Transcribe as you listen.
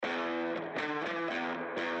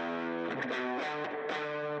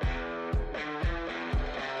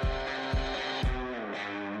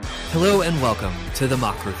Hello and welcome to the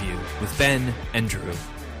Mock Review with Ben and Drew.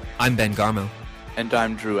 I'm Ben Garmo. And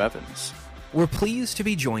I'm Drew Evans. We're pleased to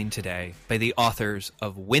be joined today by the authors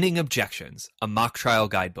of Winning Objections, a Mock Trial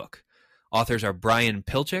Guidebook. Authors are Brian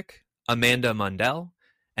Pilchik, Amanda Mundell,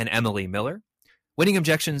 and Emily Miller. Winning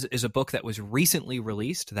Objections is a book that was recently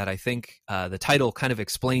released that I think the title kind of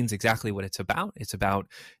explains exactly what it's about. It's about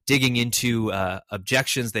digging into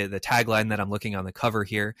objections. The tagline that I'm looking on the cover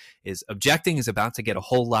here is "Objecting is about to get a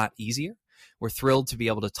whole lot easier." We're thrilled to be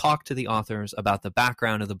able to talk to the authors about the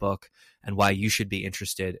background of the book and why you should be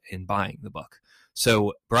interested in buying the book.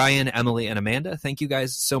 So Brian, Emily, and Amanda, thank you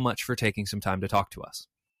guys so much for taking some time to talk to us.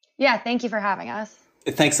 Yeah, thank you for having us.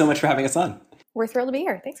 Thanks so much for having us on. We're thrilled to be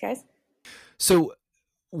here. Thanks, guys. So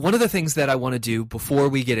one of the things that I want to do before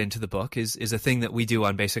we get into the book is a thing that we do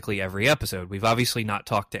on basically every episode. We've obviously not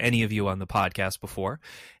talked to any of you on the podcast before.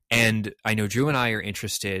 And I know Drew and I are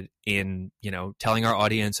interested in, telling our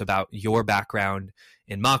audience about your background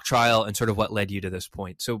in mock trial and sort of what led you to this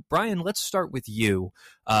point. So Brian, let's start with you.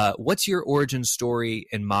 What's your origin story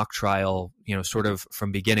in mock trial, sort of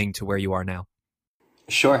from beginning to where you are now?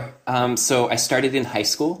 Sure. So I started in high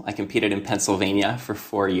school. I competed in Pennsylvania for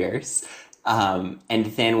 4 years. And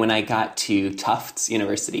then when I got to Tufts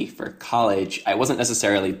University for college, I wasn't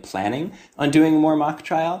necessarily planning on doing more mock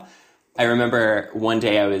trial. I remember one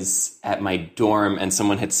day I was at my dorm and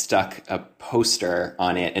someone had stuck a poster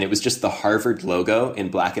on it, and it was just the Harvard logo in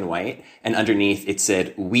black and white. And underneath it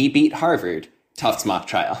said, "We beat Harvard, Tufts mock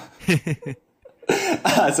trial."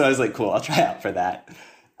 So I was like, cool, I'll try out for that.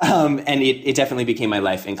 And it definitely became my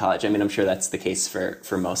life in college. I mean, I'm sure that's the case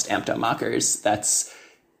for most amped up mockers. That's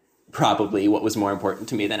probably what was more important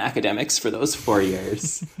to me than academics for those 4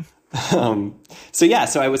 years.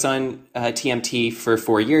 So I was on TMT for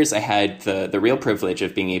 4 years. I had the real privilege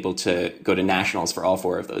of being able to go to nationals for all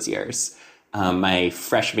 4 of those years. My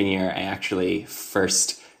freshman year, I actually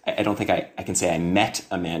I don't think I can say I met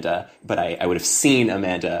Amanda, but I would have seen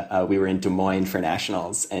Amanda. We were in Des Moines for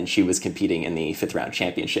nationals, and she was competing in the 5th round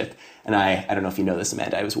championship. And I don't know if you know this,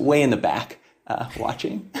 Amanda, I was way in the back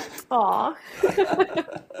watching. Aw.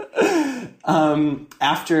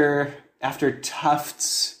 After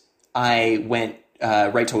Tufts, I went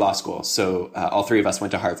right to law school. So all 3 of us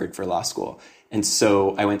went to Harvard for law school. And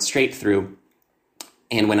so I went straight through.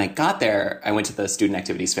 And when I got there, I went to the Student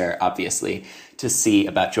Activities Fair, obviously, to see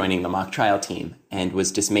about joining the mock trial team, and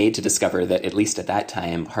was dismayed to discover that, at least at that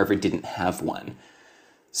time, Harvard didn't have one.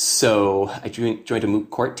 So I joined a moot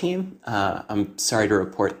court team. I'm sorry to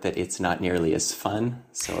report that it's not nearly as fun.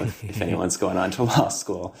 So if anyone's going on to law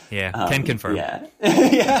school. Yeah, can confirm. Yeah.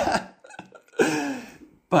 Yeah.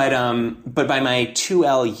 But by my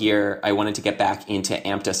 2L year, I wanted to get back into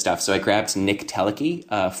AMTA stuff. So I grabbed Nick Telecki,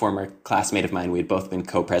 a former classmate of mine. We had both been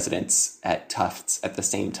co-presidents at Tufts at the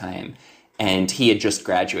same time. And he had just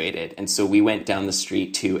graduated. And so we went down the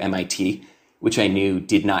street to MIT, which I knew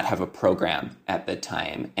did not have a program at the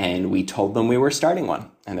time. And we told them we were starting one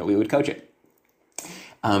and that we would coach it.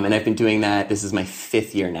 And I've been doing that. This is my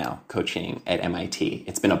 5th year now coaching at MIT.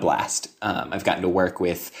 It's been a blast. I've gotten to work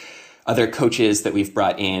with other coaches that we've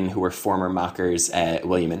brought in who were former mockers at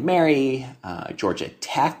William and Mary, Georgia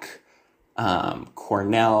Tech,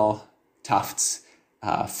 Cornell, Tufts,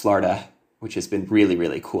 Florida, which has been really,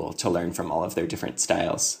 really cool to learn from all of their different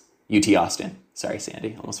styles. UT Austin. Sorry,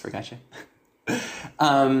 Sandy, almost forgot you.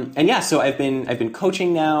 So I've been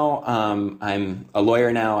coaching now. I'm a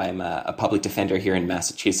lawyer now. I'm a public defender here in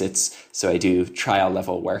Massachusetts. So I do trial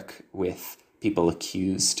level work with people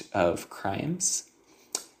accused of crimes.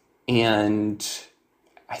 And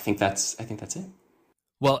I think that's it.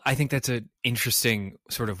 Well, I think that's an interesting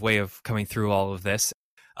sort of way of coming through all of this.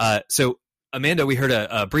 So Amanda, we heard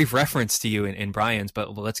a brief reference to you in Brian's,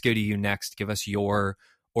 but let's go to you next. Give us your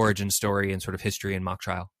origin story and sort of history in mock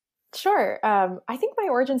trial. Sure. I think my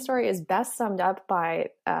origin story is best summed up by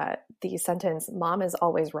the sentence, "Mom is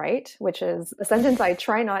always right," which is a sentence I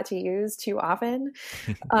try not to use too often.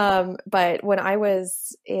 But when I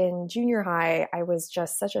was in junior high, I was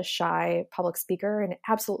just such a shy public speaker and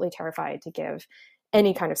absolutely terrified to give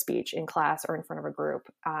any kind of speech in class or in front of a group.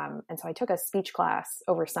 And so I took a speech class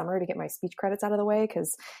over summer to get my speech credits out of the way,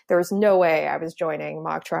 because there was no way I was joining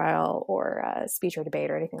mock trial or speech or debate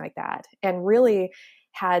or anything like that. And really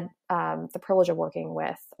had the privilege of working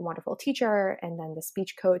with a wonderful teacher and then the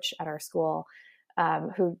speech coach at our school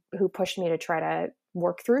who pushed me to try to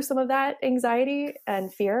work through some of that anxiety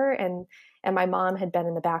and fear. And my mom had been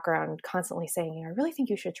in the background constantly saying, I really think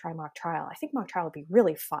you should try mock trial. I think mock trial would be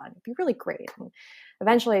really fun. It'd be really great. And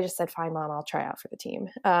eventually I just said, fine, Mom, I'll try out for the team.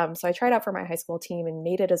 So I tried out for my high school team and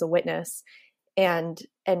made it as a witness. and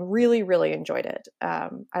really, really enjoyed it.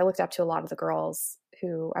 I looked up to a lot of the girls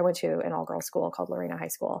who I went to an all-girls school called Lorena High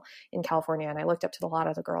School in California. And I looked up to a lot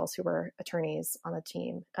of the girls who were attorneys on the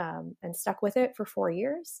team, and stuck with it for 4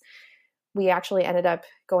 years. We actually ended up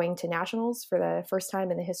going to nationals for the first time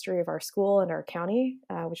in the history of our school and our county,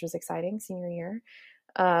 which was exciting, senior year.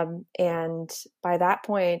 And by that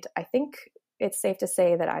point, I think it's safe to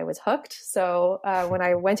say that I was hooked. So when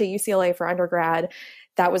I went to UCLA for undergrad,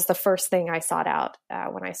 that was the first thing I sought out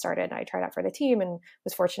when I started. I tried out for the team and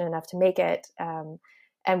was fortunate enough to make it,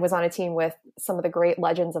 and was on a team with some of the great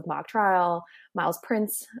legends of mock trial, Miles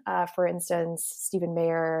Prince, for instance, Stephen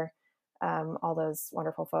Mayer, all those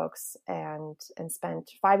wonderful folks, and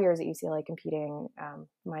spent 5 years at UCLA competing.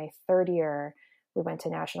 My third year, we went to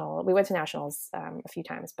nationals a few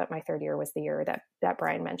times, but my third year was the year that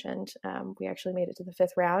Brian mentioned. We actually made it to the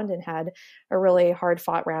fifth round and had a really hard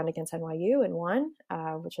fought round against NYU and won,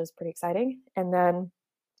 which was pretty exciting. And then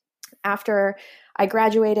after I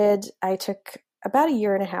graduated, I took about a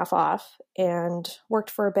year and a half off and worked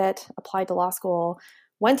for a bit, applied to law school,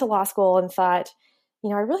 went to law school, and thought, I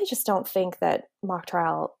really just don't think that mock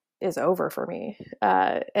trial is over for me.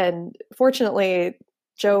 And fortunately,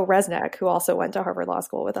 Joe Resnick, who also went to Harvard Law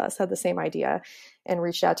School with us, had the same idea and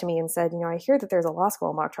reached out to me and said, I hear that there's a law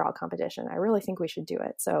school mock trial competition. I really think we should do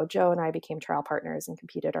it. So Joe and I became trial partners and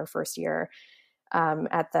competed our first year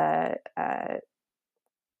at the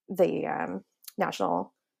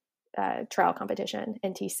National Trial Competition,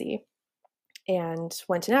 NTC, and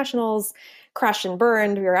went to nationals, crashed and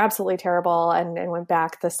burned. We were absolutely terrible, and went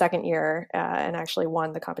back the second year and actually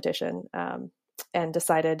won the competition. And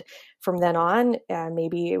decided from then on,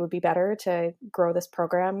 maybe it would be better to grow this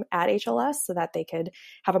program at HLS so that they could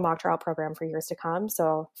have a mock trial program for years to come.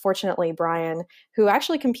 So fortunately, Brian, who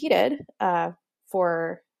actually competed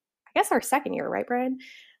for, I guess, our second year, right, Brian?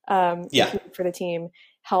 Competed for the team,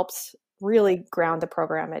 helped really ground the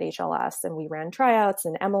program at HLS. And we ran tryouts,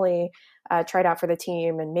 and Emily tried out for the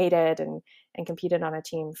team and made it, and competed on a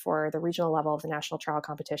team for the regional level of the national trial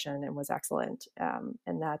competition and was excellent.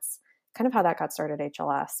 And that's kind of how that got started at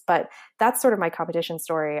HLS. But that's sort of my competition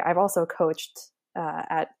story. I've also coached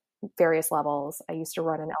at various levels. I used to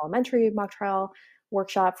run an elementary mock trial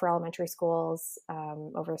workshop for elementary schools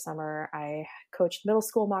over the summer. I coached middle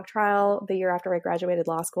school mock trial the year after I graduated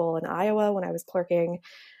law school in Iowa when I was clerking.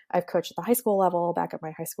 I've coached at the high school level back at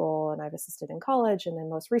my high school, and I've assisted in college. And then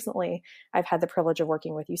most recently, I've had the privilege of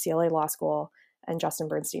working with UCLA Law School and Justin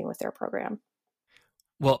Bernstein with their program.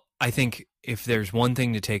 Well, I think if there's one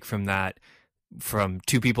thing to take from that, from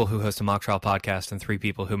two people who host a mock trial podcast and three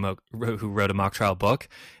people who wrote a mock trial book,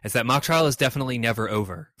 is that mock trial is definitely never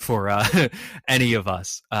over for any of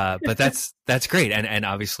us. But that's great, and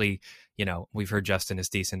obviously, we've heard Justin is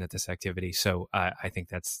decent at this activity, so I think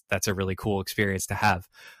that's a really cool experience to have.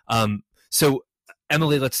 So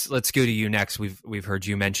Emily, let's go to you next. We've heard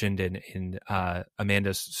you mentioned in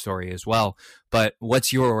Amanda's story as well, but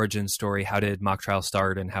what's your origin story? How did mock trial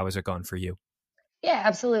start, and how has it gone for you? Yeah,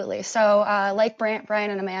 absolutely. So like Brian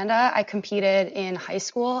and Amanda, I competed in high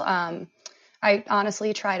school. I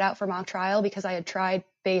honestly tried out for mock trial because I had tried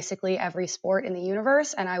basically every sport in the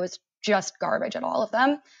universe, and I was just garbage at all of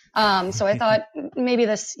them. So I thought maybe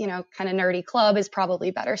this, kind of nerdy club is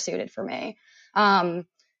probably better suited for me.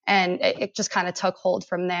 And it just kind of took hold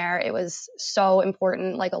from there. It was so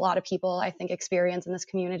important, like a lot of people, I think, experience in this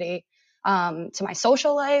community, to my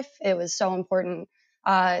social life. It was so important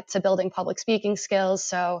to building public speaking skills.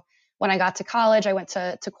 So when I got to college, I went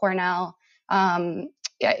to Cornell.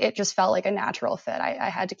 It just felt like a natural fit. I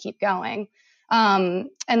had to keep going. And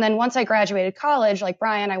then once I graduated college, like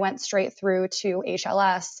Brian, I went straight through to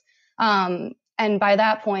HLS. And by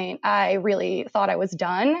that point, I really thought I was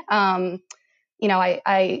done.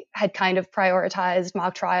 I had kind of prioritized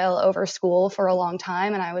mock trial over school for a long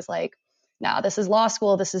time. And I was like, no, this is law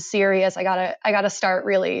school. This is serious. I gotta start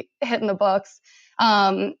really hitting the books.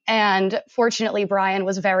 And fortunately, Brian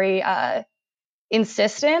was very,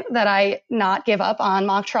 insistent that I not give up on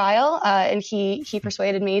mock trial. And he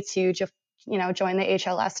persuaded me to just, join the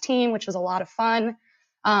HLS team, which was a lot of fun.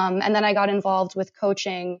 And then I got involved with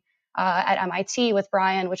coaching, at MIT with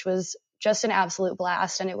Brian, which was just an absolute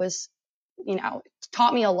blast. And it was,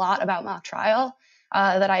 taught me a lot about mock trial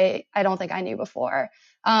that I don't think I knew before.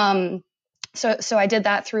 So I did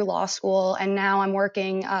that through law school, and now I'm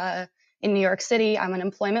working in New York City. I'm an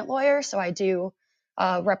employment lawyer, so I do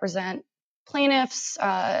represent plaintiffs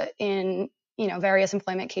in various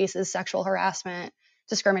employment cases, sexual harassment,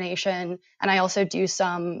 discrimination, and I also do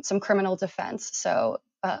some criminal defense. So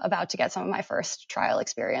about to get some of my first trial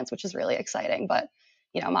experience, which is really exciting. But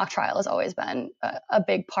mock trial has always been a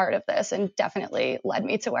big part of this and definitely led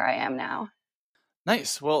me to where I am now.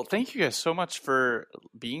 Nice. Well, thank you guys so much for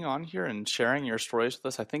being on here and sharing your stories with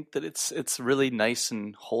us. I think that it's really nice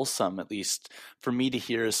and wholesome, at least for me to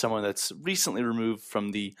hear as someone that's recently removed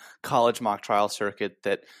from the college mock trial circuit,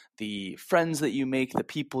 that the friends that you make, the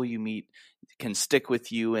people you meet can stick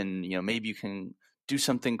with you, and maybe you can do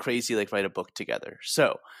something crazy like write a book together.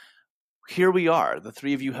 So here we are. The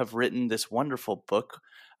three of you have written this wonderful book.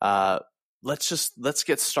 Let's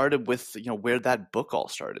get started with where that book all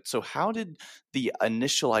started. So how did the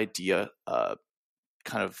initial idea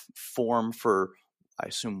kind of form for, I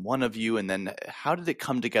assume, one of you, and then how did it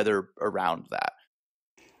come together around that?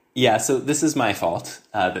 Yeah, so this is my fault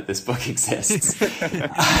that this book exists. It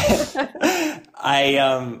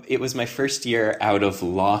was my first year out of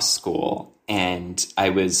law school, and I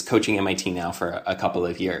was coaching MIT now for a couple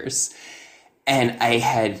of years, and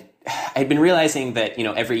I'd been realizing that,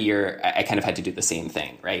 every year I kind of had to do the same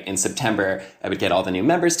thing, right? In September, I would get all the new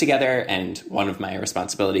members together, and one of my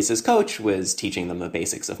responsibilities as coach was teaching them the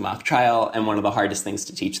basics of mock trial. And one of the hardest things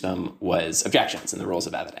to teach them was objections and the rules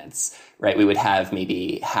of evidence, right? We would have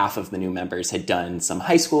maybe half of the new members had done some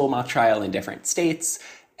high school mock trial in different states.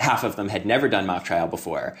 Half of them had never done mock trial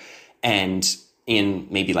before. And in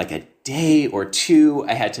maybe like a day or two,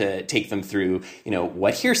 I had to take them through,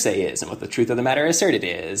 what hearsay is and what the truth of the matter asserted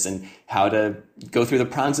is, and how to go through the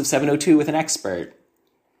prongs of 702 with an expert,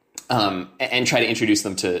 and try to introduce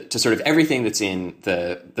them to sort of everything that's in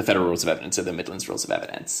the Federal Rules of Evidence or the Midlands Rules of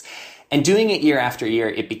Evidence. And doing it year after year,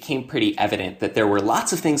 it became pretty evident that there were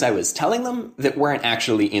lots of things I was telling them that weren't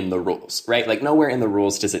actually in the rules, right? Like nowhere in the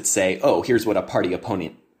rules does it say, oh, here's what a party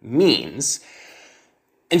opponent means.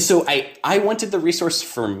 And so I wanted the resource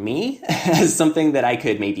for me as something that I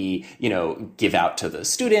could maybe, give out to the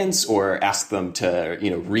students or ask them to,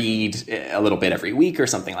 read a little bit every week or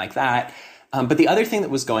something like that. But the other thing that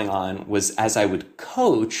was going on was as I would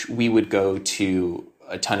coach, we would go to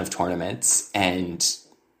a ton of tournaments. And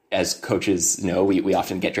as coaches know, we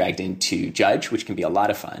often get dragged in to judge, which can be a lot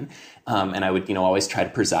of fun. And I would, always try to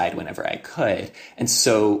preside whenever I could. And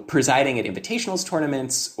so presiding at invitationals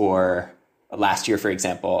tournaments, or last year, for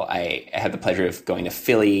example, I had the pleasure of going to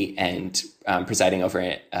Philly and presiding over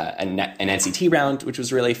an NCT round, which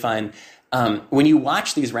was really fun. When you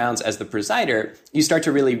watch these rounds as the presider, you start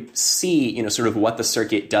to really see, sort of what the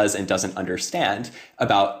circuit does and doesn't understand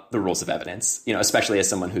about the rules of evidence, especially as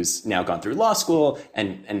someone who's now gone through law school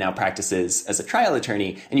and now practices as a trial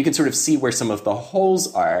attorney. And you can sort of see where some of the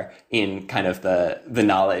holes are in kind of the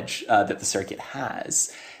knowledge that the circuit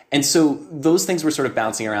has. And so those things were sort of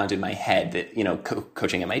bouncing around in my head that,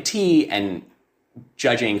 coaching MIT and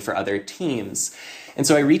judging for other teams. And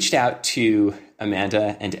so I reached out to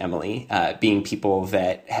Amanda and Emily, being people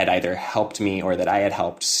that had either helped me or that I had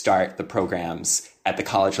helped start the programs at the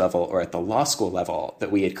college level or at the law school level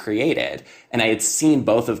that we had created. And I had seen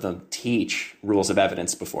both of them teach rules of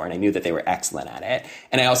evidence before, and I knew that they were excellent at it.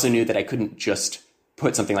 And I also knew that I couldn't just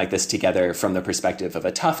put something like this together from the perspective of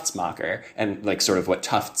a Tufts mocker and like sort of what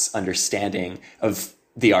Tufts' understanding of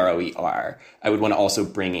the ROE are. I would want to also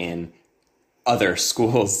bring in other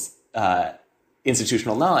schools'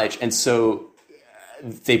 institutional knowledge. And so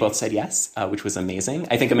they both said yes, which was amazing.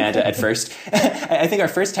 I think Amanda at first, I think our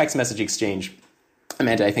first text message exchange,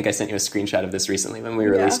 Amanda, I think I sent you a screenshot of this recently when we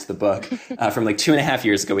released the book from like 2.5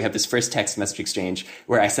 years ago. We have this first text message exchange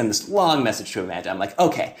where I send this long message to Amanda. I'm like,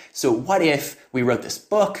 okay, so what if we wrote this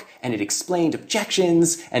book and it explained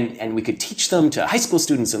objections and we could teach them to high school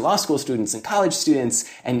students and law school students and college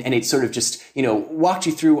students, and it sort of just, walked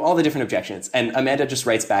you through all the different objections. And Amanda just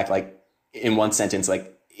writes back like in one sentence,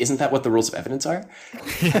 like, isn't that what the rules of evidence are?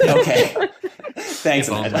 Okay. Thanks,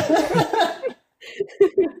 Amanda.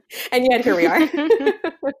 And yet here we are.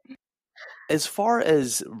 As far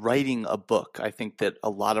as writing a book, I think that a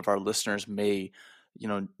lot of our listeners may,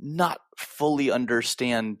 not fully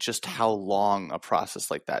understand just how long a process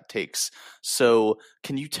like that takes. So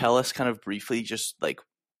can you tell us kind of briefly, just like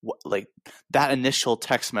that initial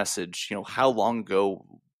text message, how long ago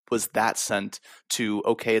was that sent to,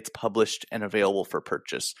 okay, it's published and available for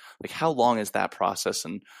purchase? Like, how long is that process,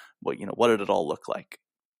 and what did it all look like?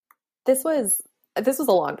 This was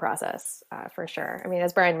a long process, for sure. I mean,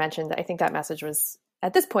 as Brian mentioned, I think that message was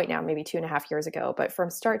at this point now, maybe 2.5 years ago, but from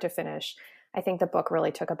start to finish, I think the book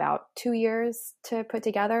really took about 2 years to put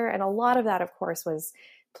together. And a lot of that, of course, was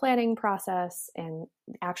planning process and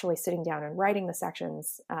actually sitting down and writing the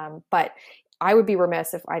sections. But I would be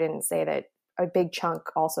remiss if I didn't say that a big chunk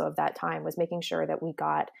also of that time was making sure that we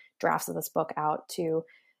got drafts of this book out to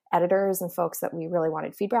editors and folks that we really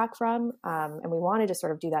wanted feedback from. And we wanted to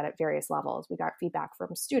sort of do that at various levels. We got feedback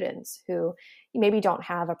from students who maybe don't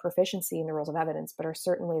have a proficiency in the rules of evidence, but are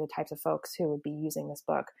certainly the types of folks who would be using this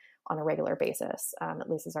book on a regular basis, at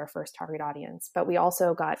least as our first target audience. But we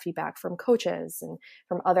also got feedback from coaches and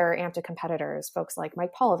from other AMTA competitors, folks like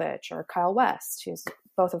Mike Polovich or Kyle West,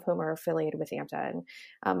 both of whom are affiliated with AMTA.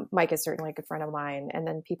 And Mike is certainly a good friend of mine. And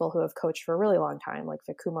then people who have coached for a really long time, like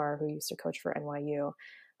Vic Kumar, who used to coach for NYU,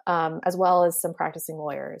 as well as some practicing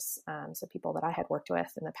lawyers, so people that I had worked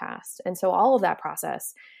with in the past. And so all of that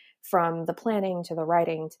process, from the planning to the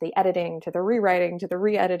writing to the editing to the rewriting to the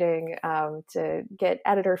re-editing, to get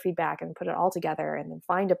editor feedback and put it all together and then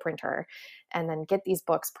find a printer and then get these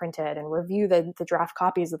books printed and review the draft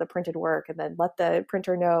copies of the printed work and then let the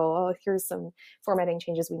printer know, oh, here's some formatting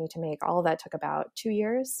changes we need to make. All of that took about 2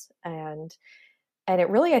 years. And it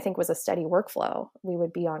really, I think, was a steady workflow. We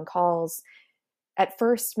would be on calls at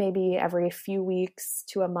first, maybe every few weeks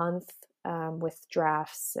to a month, with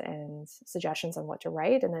drafts and suggestions on what to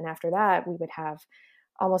write. And then after that, we would have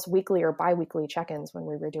almost weekly or biweekly check-ins when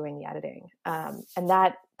we were doing the editing. And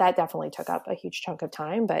that definitely took up a huge chunk of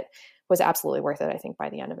time, but was absolutely worth it, I think,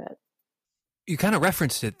 by the end of it. You kind of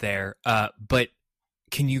referenced it there, but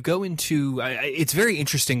can you go into, it's very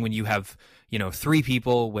interesting when you have, 3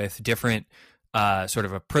 people with different sort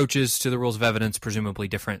of approaches to the rules of evidence, presumably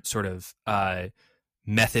different sort of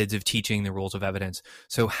methods of teaching the rules of evidence.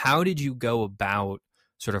 So how did you go about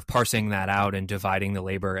sort of parsing that out and dividing the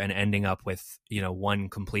labor and ending up with, one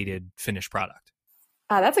completed finished product?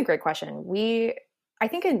 That's a great question. I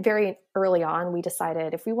think very early on, we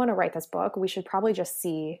decided if we want to write this book, we should probably just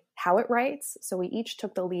see how it writes. So we each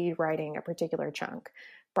took the lead writing a particular chunk.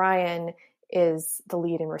 Brian is the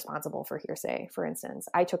lead and responsible for hearsay, for instance.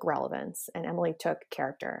 I took relevance and Emily took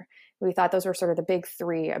character. We thought those were sort of the big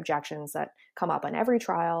 3 objections that come up on every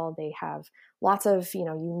trial. They have lots of,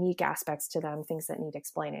 unique aspects to them, things that need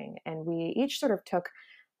explaining. And we each sort of took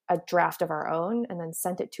a draft of our own and then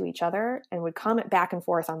sent it to each other and would comment back and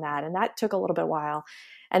forth on that. And that took a little bit while.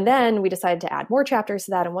 And then we decided to add more chapters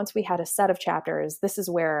to that. And once we had a set of chapters, this is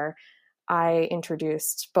where I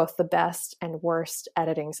introduced both the best and worst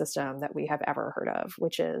editing system that we have ever heard of,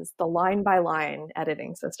 which is the line-by-line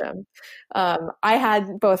editing system. I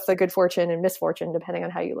had both the good fortune and misfortune, depending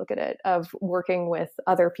on how you look at it, of working with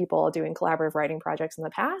other people doing collaborative writing projects in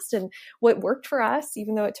the past. And what worked for us,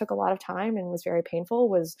 even though it took a lot of time and was very painful,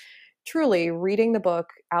 was truly reading the book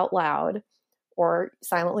out loud or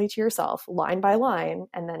silently to yourself, line by line,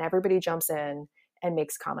 and then everybody jumps in and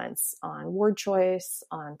makes comments on word choice,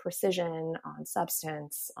 on precision, on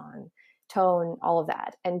substance, on tone, all of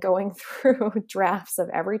that. And going through drafts of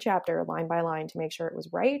every chapter line by line to make sure it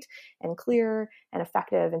was right and clear and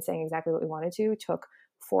effective and saying exactly what we wanted to took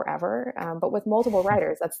forever. But with multiple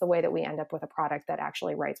writers, that's the way that we end up with a product that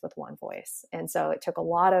actually writes with one voice. And so it took a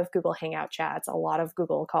lot of Google Hangout chats, a lot of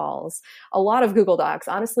Google calls, a lot of Google Docs,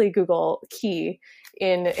 honestly, Google key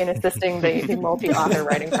in assisting the multi-author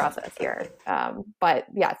writing process here. But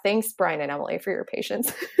yeah, thanks, Brian and Emily, for your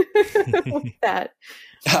patience with that.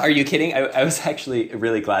 Are you kidding? I was actually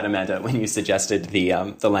really glad, Amanda, when you suggested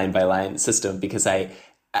the line-by-line system, because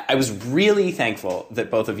I was really thankful that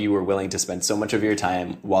both of you were willing to spend so much of your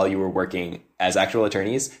time while you were working as actual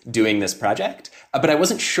attorneys doing this project. But I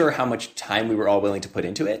wasn't sure how much time we were all willing to put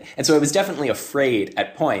into it. And so I was definitely afraid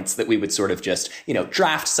at points that we would sort of just,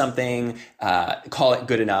 draft something, call it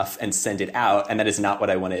good enough and send it out. And that is not what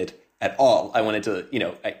I wanted at all. I wanted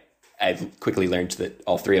to, I've quickly learned that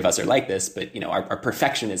all 3 of us are like this, but our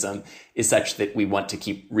perfectionism is such that we want to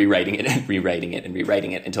keep rewriting it and rewriting it and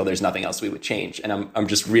rewriting it until there's nothing else we would change. And I'm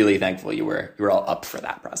just really thankful you were all up for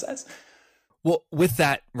that process. Well, with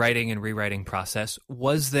that writing and rewriting process,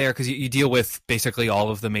 was there, because you deal with basically all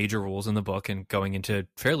of the major rules in the book and going into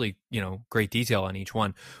fairly, great detail on each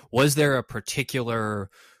one, was there a particular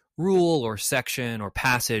rule or section or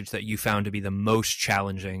passage that you found to be the most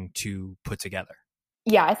challenging to put together?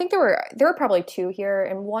 Yeah, I think there were probably 2 here,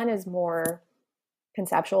 and one is more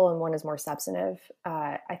conceptual and one is more substantive.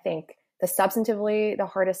 I think substantively, the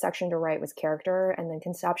hardest section to write was character, and then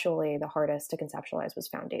conceptually, the hardest to conceptualize was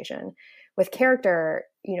foundation. With character,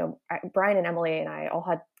 Brian and Emily and I all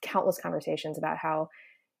had countless conversations about how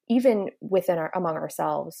even among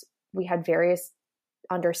ourselves, we had various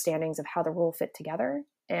understandings of how the rule fit together.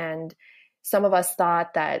 And some of us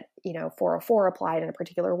thought that, 404 applied in a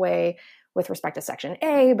particular way with respect to section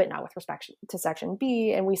A, but not with respect to section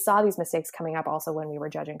B. And we saw these mistakes coming up also when we were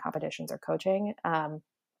judging competitions or coaching. And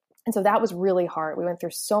so that was really hard. We went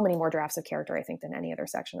through so many more drafts of character, I think, than any other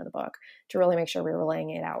section of the book to really make sure we were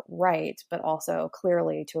laying it out right, but also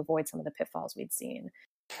clearly to avoid some of the pitfalls we'd seen.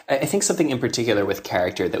 I think something in particular with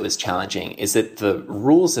character that was challenging is that the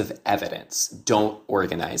rules of evidence don't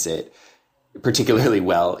organize it particularly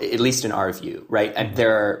well, at least in our view, right? And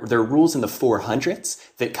there are rules in the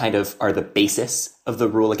 400s that kind of are the basis of the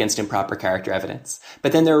rule against improper character evidence.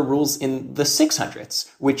 But then there are rules in the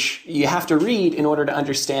 600s, which you have to read in order to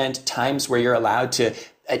understand times where you're allowed to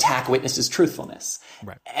attack witnesses' truthfulness.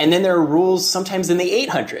 Right. And then there are rules sometimes in the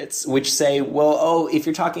 800s, which say, well, if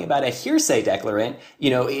you're talking about a hearsay declarant,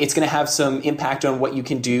 it's going to have some impact on what you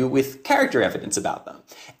can do with character evidence about them.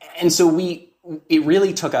 And so it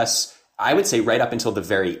really took us, I would say, right up until the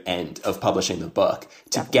very end of publishing the book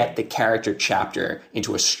to get the character chapter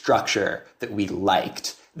into a structure that we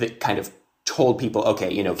liked, that kind of told people,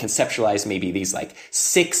 okay, conceptualize maybe these like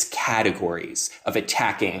 6 categories of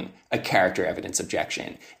attacking a character evidence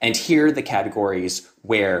objection. And here are the categories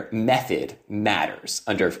where method matters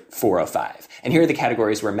under 405. And here are the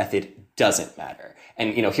categories where method doesn't matter.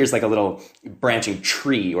 And, here's like a little branching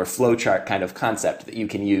tree or flowchart kind of concept that you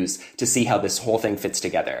can use to see how this whole thing fits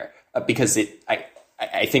together. Because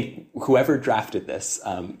I think whoever drafted this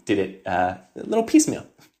did it a little piecemeal.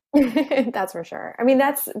 That's for sure. I mean,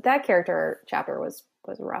 that character chapter was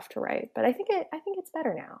rough to write, but I think it's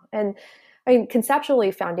better now. And I mean,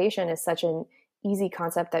 conceptually, foundation is such an easy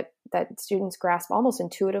concept that students grasp almost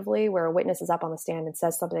intuitively, where a witness is up on the stand and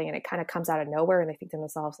says something and it kind of comes out of nowhere, and they think to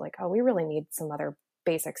themselves like, oh, we really need some other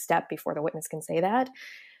basic step before the witness can say that.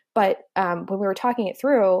 But when we were talking it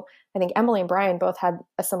through, I think Emily and Brian both had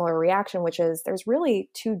a similar reaction, which is there's really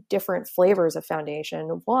 2 different flavors of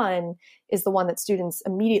foundation. One is the one that students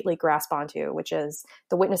immediately grasp onto, which is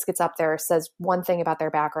the witness gets up there, says one thing about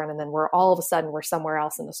their background, and then we're all of a sudden we're somewhere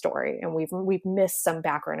else in the story, and we've missed some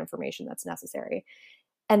background information that's necessary.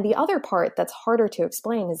 And the other part that's harder to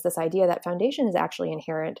explain is this idea that foundation is actually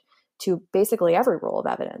inherent to basically every rule of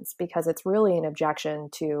evidence, because it's really an objection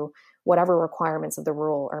to whatever requirements of the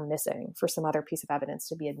rule are missing for some other piece of evidence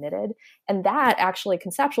to be admitted. And that actually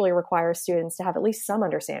conceptually requires students to have at least some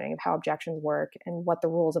understanding of how objections work and what the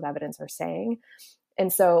rules of evidence are saying.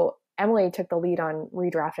 And so Emily took the lead on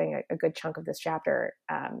redrafting a good chunk of this chapter,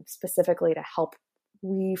 specifically to help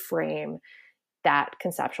reframe that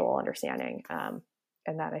conceptual understanding.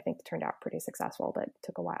 And that I think turned out pretty successful, but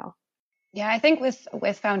took a while. Yeah, I think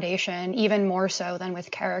with foundation, even more so than with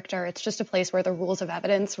character, it's just a place where the rules of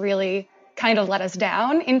evidence really kind of let us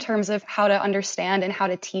down in terms of how to understand and how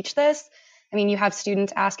to teach this. I mean, you have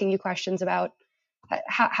students asking you questions about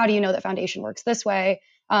how do you know that foundation works this way?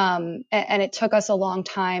 And it took us a long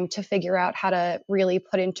time to figure out how to really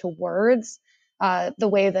put into words the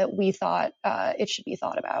way that we thought it should be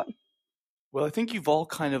thought about. Well, I think you've all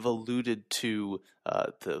kind of alluded to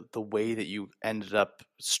the way that you ended up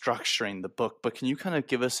structuring the book, but can you kind of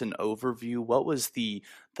give us an overview? What was the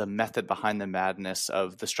method behind the madness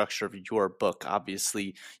of the structure of your book?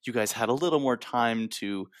 Obviously, you guys had a little more time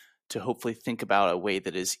to hopefully think about a way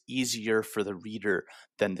that is easier for the reader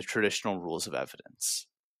than the traditional rules of evidence.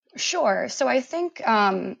 Sure. So I think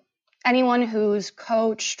anyone who's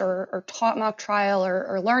coached or taught mock trial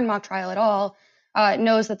or learned mock trial at all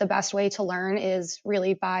knows that the best way to learn is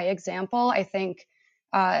really by example. I think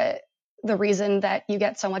the reason that you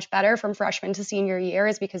get so much better from freshman to senior year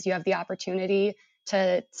is because you have the opportunity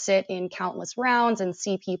to sit in countless rounds and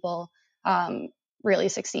see people really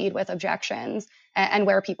succeed with objections and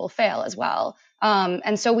where people fail as well.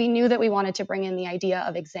 And so we knew that we wanted to bring in the idea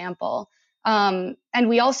of example. And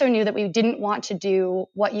we also knew that we didn't want to do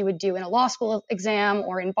what you would do in a law school exam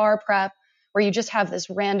or in bar prep, where you just have this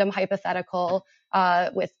random hypothetical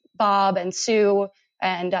with Bob and Sue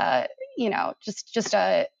and, just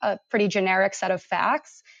a pretty generic set of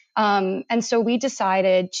facts. And so we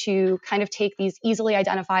decided to kind of take these easily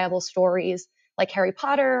identifiable stories like Harry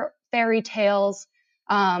Potter, fairy tales,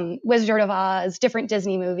 Wizard of Oz, different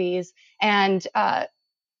Disney movies, and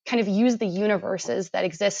kind of use the universes that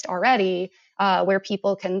exist already where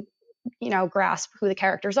people can, grasp who the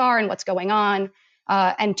characters are and what's going on.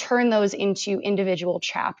 And turn those into individual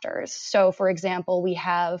chapters. So, for example, we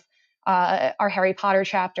have our Harry Potter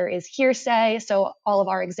chapter is hearsay. So all of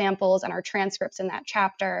our examples and our transcripts in that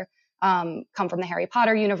chapter come from the Harry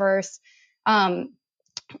Potter universe. And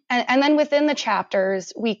then within the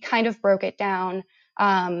chapters, we kind of broke it down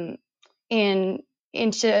into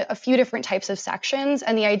a few different types of sections.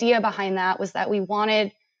 And the idea behind that was that we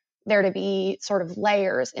wanted there to be sort of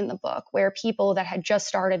layers in the book where people that had just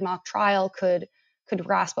started mock trial could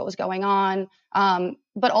grasp what was going on,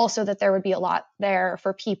 but also that there would be a lot there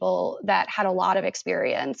for people that had a lot of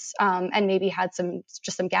experience and maybe had some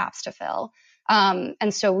gaps to fill.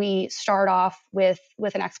 And so we start off with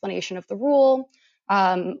an explanation of the rule.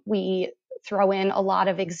 We throw in a lot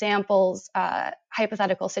of examples,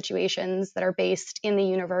 hypothetical situations that are based in the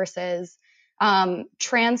universes,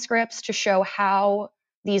 transcripts to show how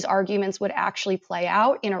these arguments would actually play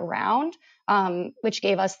out in a round, which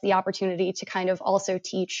gave us the opportunity to kind of also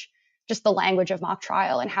teach just the language of mock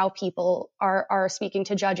trial and how people are speaking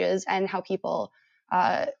to judges and how people,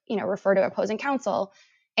 refer to opposing counsel.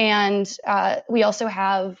 And we also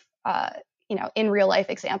have, in real life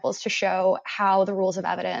examples to show how the rules of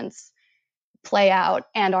evidence play out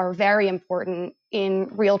and are very important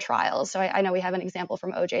in real trials. So I know we have an example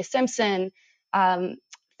from O.J. Simpson,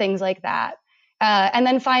 things like that. And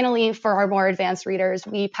then finally, for our more advanced readers,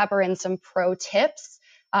 we pepper in some pro tips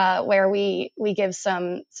where we give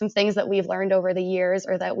some things that we've learned over the years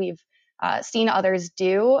or that we've seen others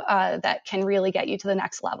do that can really get you to the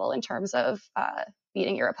next level in terms of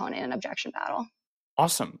beating your opponent in an objection battle.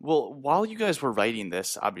 Awesome. Well, while you guys were writing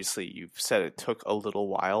this, obviously you've said it took a little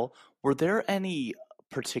while. Were there any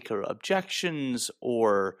particular objections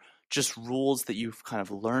or just rules that you've kind of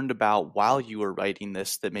learned about while you were writing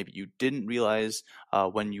this that maybe you didn't realize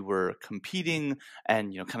when you were competing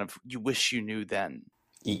and, kind of you wish you knew then?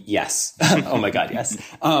 Yes. Oh my God, yes.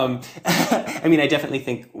 I mean, I definitely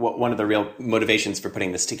think one of the real motivations for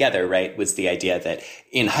putting this together, right, was the idea that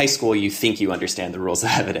in high school, you think you understand the rules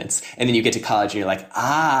of evidence. And then you get to college and you're like,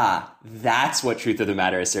 that's what truth of the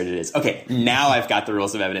matter asserted is. Okay, now I've got the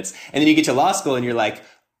rules of evidence. And then you get to law school and you're like,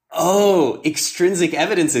 oh, extrinsic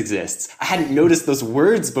evidence exists. I hadn't noticed those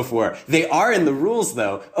words before. They are in the rules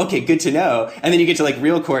though. Okay, good to know. And then you get to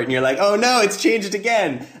real court and you're like, oh no, it's changed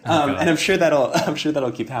again. And I'm sure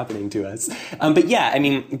that'll keep happening to us. But yeah, I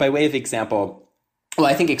mean, by way of example, well,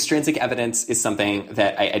 I think extrinsic evidence is something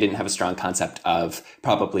that I didn't have a strong concept of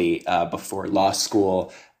probably before law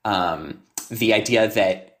school. The idea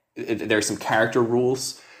that there are some character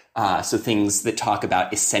rules, so things that talk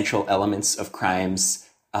about essential elements of crimes,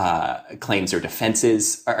 claims or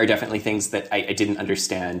defenses are definitely things that I didn't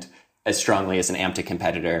understand as strongly as an AMTA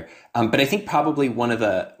competitor. But I think probably one of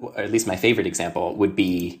the, or at least my favorite example would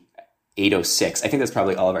be 806. I think that's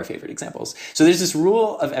probably all of our favorite examples. So there's this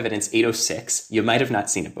rule of evidence 806. You might have not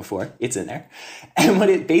seen it before. It's in there. And what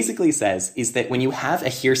it basically says is that when you have a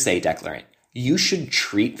hearsay declarant, you should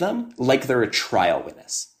treat them like they're a trial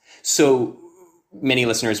witness. So many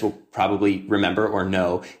listeners will probably remember or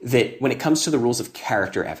know that when it comes to the rules of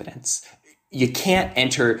character evidence, you can't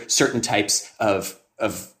enter certain types of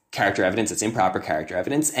character evidence. It's improper character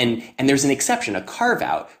evidence. And there's an exception, a carve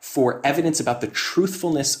out for evidence about the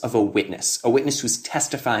truthfulness of a witness who's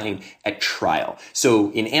testifying at trial.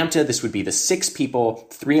 So in AMTA, this would be the 6 people,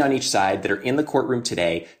 3 on each side that are in the courtroom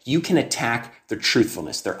today. You can attack their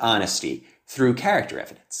truthfulness, their honesty through character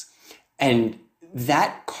evidence. And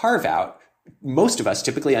that carve out, most of us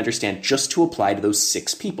typically understand just to apply to those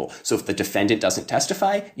 6 people. So if the defendant doesn't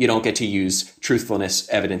testify, you don't get to use truthfulness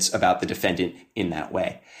evidence about the defendant in that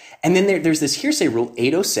way. And then there's this hearsay rule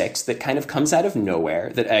 806 that kind of comes out of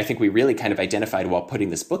nowhere that I think we really kind of identified while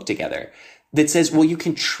putting this book together that says, well, you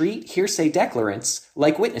can treat hearsay declarants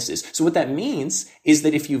like witnesses. So what that means is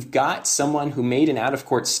that if you've got someone who made an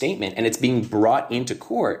out-of-court statement and it's being brought into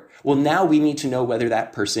court, well, now we need to know whether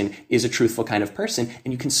that person is a truthful kind of person,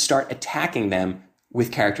 and you can start attacking them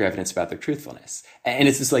with character evidence about their truthfulness. And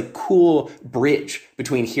it's this cool bridge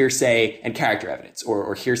between hearsay and character evidence,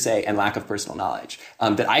 or hearsay and lack of personal knowledge,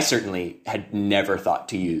 that I certainly had never thought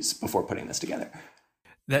to use before putting this together.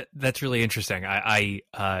 That's really interesting.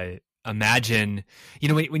 I imagine,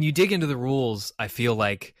 when you dig into the rules, I feel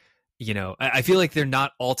like they're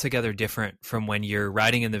not altogether different from when you're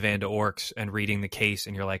riding in the Van de Orks and reading the case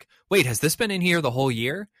and you're like, wait, has this been in here the whole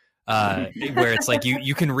year? Where it's like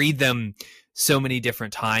you can read them so many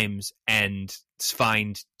different times and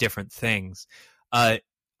find different things.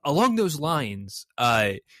 Along those lines,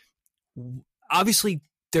 obviously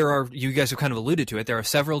you guys have kind of alluded to it, there are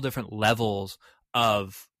several different levels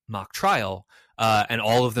of mock trial. And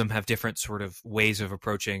all of them have different sort of ways of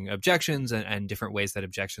approaching objections and different ways that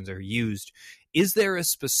objections are used. Is there a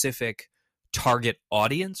specific target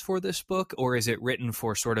audience for this book, or is it written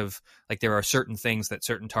for sort of there are certain things that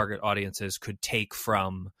certain target audiences could take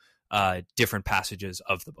from different passages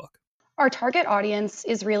of the book? Our target audience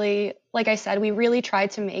is really, like I said, we really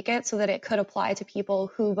tried to make it so that it could apply to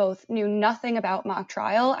people who both knew nothing about mock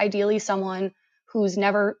trial, ideally someone who's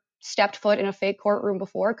never stepped foot in a fake courtroom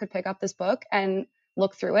before could pick up this book and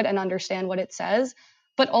look through it and understand what it says,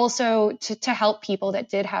 but also to help people that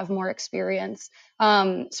did have more experience.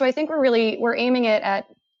 So I think we're aiming it at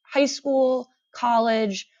high school,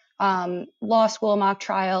 college, law school, mock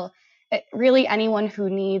trial, really anyone who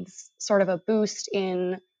needs sort of a boost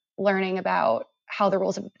in learning about how the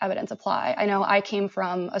rules of evidence apply. I know I came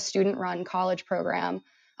from a student-run college program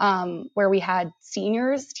where we had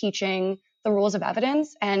seniors teaching the rules of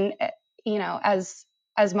evidence. And,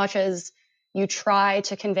 as much as you try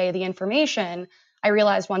to convey the information, I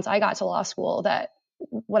realized once I got to law school that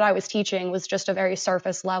what I was teaching was just a very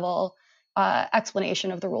surface level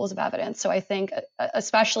explanation of the rules of evidence. So I think,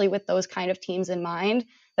 especially with those kind of teams in mind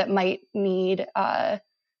that might need,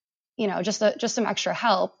 just some extra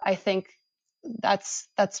help, I think that's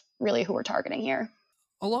really who we're targeting here.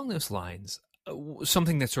 Along those lines,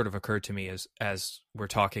 something that sort of occurred to me as we're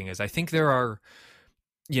talking is I think there are,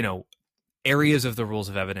 areas of the rules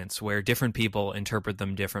of evidence where different people interpret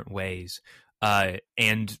them different ways.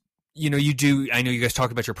 And, I know you guys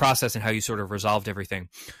talked about your process and how you sort of resolved everything.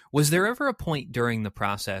 Was there ever a point during the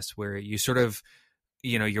process where you sort of,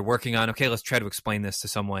 you're working on, okay, let's try to explain this to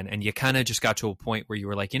someone, and you kind of just got to a point where you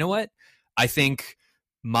were like, you know what? I think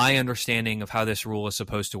my understanding of how this rule is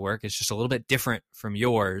supposed to work is just a little bit different from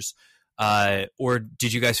yours. Or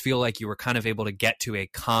did you guys feel like you were kind of able to get to a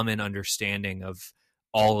common understanding of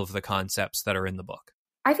all of the concepts that are in the book?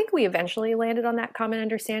 I think we eventually landed on that common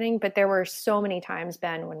understanding, but there were so many times,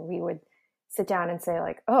 Ben, when we would sit down and say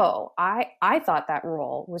like, oh, I thought that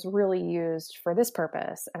rule was really used for this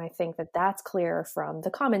purpose. And I think that that's clear from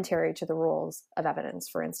the commentary to the rules of evidence,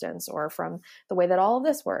 for instance, or from the way that all of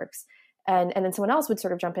this works. And then someone else would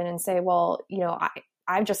sort of jump in and say, well,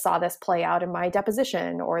 I just saw this play out in my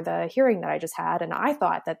deposition or the hearing that I just had, and I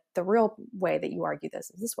thought that the real way that you argue this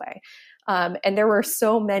is this way. And there were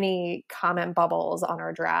so many comment bubbles on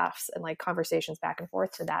our drafts and like conversations back and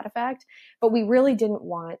forth to that effect. But we really didn't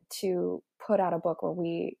want to put out a book where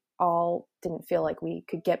we all didn't feel like we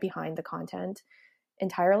could get behind the content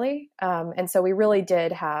entirely. And so we really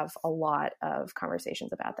did have a lot of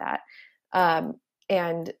conversations about that.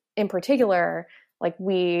 And in particular, like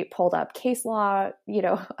we pulled up case law,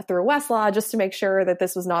 through Westlaw just to make sure that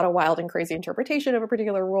this was not a wild and crazy interpretation of a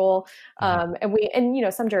particular rule.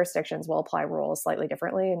 And some jurisdictions will apply rules slightly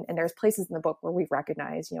differently. And there's places in the book where we've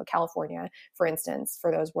recognized, California, for instance,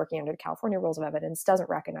 for those working under the California rules of evidence, doesn't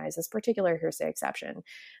recognize this particular hearsay exception,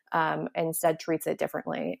 and instead treats it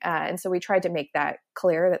differently. And so we tried to make that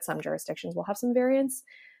clear that some jurisdictions will have some variance.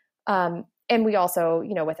 And we also,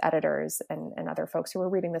 with editors and other folks who were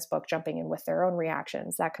reading this book, jumping in with their own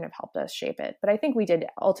reactions, that kind of helped us shape it. But I think we did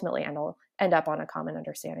ultimately end up on a common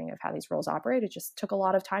understanding of how these rules operate. It just took a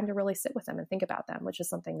lot of time to really sit with them and think about them, which is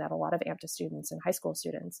something that a lot of AMTA students and high school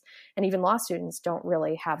students and even law students don't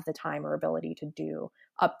really have the time or ability to do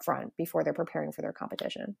upfront before they're preparing for their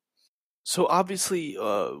competition. So obviously,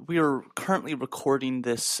 we are currently recording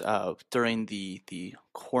this during the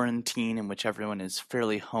quarantine in which everyone is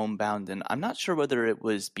fairly homebound, and I'm not sure whether it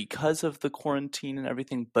was because of the quarantine and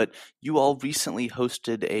everything, but you all recently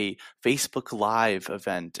hosted a Facebook Live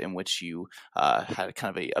event in which you had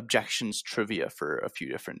kind of a objections trivia for a few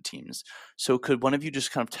different teams. So could one of you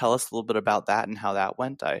just kind of tell us a little bit about that and how that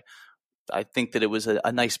went? I think that it was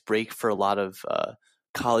a nice break for a lot of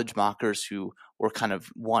college mockers who were kind of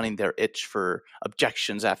wanting their itch for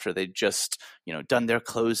objections after they'd just, done their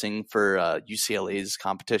closing for UCLA's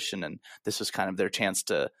competition. And this was kind of their chance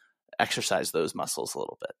to exercise those muscles a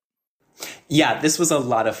little bit. Yeah, this was a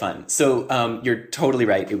lot of fun. So you're totally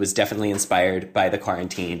right. It was definitely inspired by the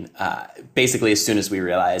quarantine. Basically, as soon as we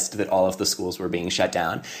realized that all of the schools were being shut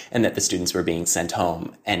down and that the students were being sent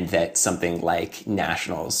home and that something like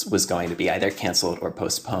nationals was going to be either canceled or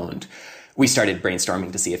postponed, we started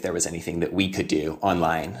brainstorming to see if there was anything that we could do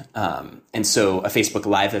online. And so a Facebook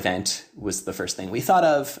Live event was the first thing we thought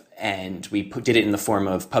of, and we did it in the form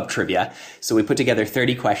of pub trivia. So we put together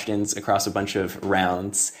 30 questions across a bunch of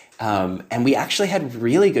rounds, and we actually had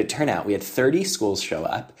really good turnout. We had 30 schools show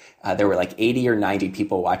up. There were like 80 or 90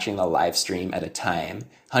 people watching the live stream at a time,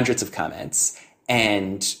 hundreds of comments.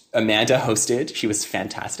 And Amanda hosted. She was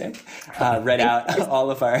fantastic. Read out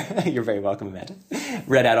all of our, you're very welcome, Amanda.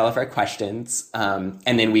 Read out all of our questions. And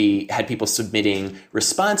then we had people submitting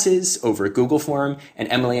responses over a Google form.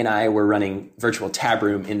 And Emily and I were running virtual tab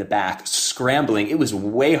room in the back, scrambling. It was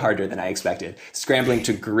way harder than I expected, scrambling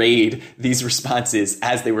to grade these responses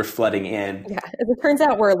as they were flooding in. Yeah, as it turns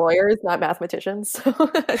out, we're lawyers, not mathematicians.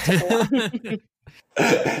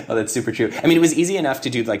 Oh, that's super true. I mean, it was easy enough to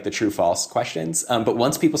do like the true false questions. But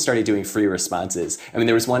once people started doing free responses, I mean,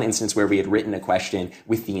 there was one instance where we had written a question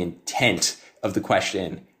with the intent of the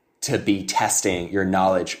question to be testing your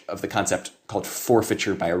knowledge of the concept called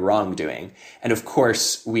forfeiture by wrongdoing. And of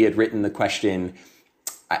course, we had written the question,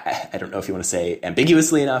 I don't know if you want to say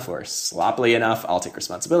ambiguously enough or sloppily enough. I'll take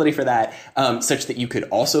responsibility for that, such that you could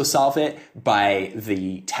also solve it by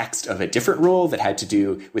the text of a different rule that had to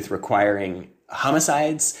do with requiring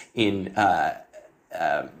homicides, in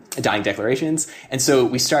dying declarations. And so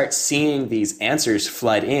we start seeing these answers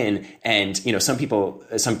flood in, and,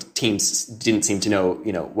 some teams didn't seem to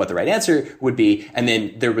know, what the right answer would be. And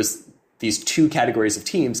then there was these two categories of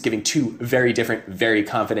teams giving two very different, very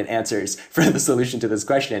confident answers for the solution to this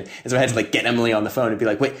question. And so I had to get Emily on the phone and be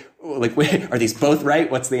like, wait, are these both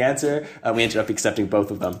right? What's the answer? We ended up accepting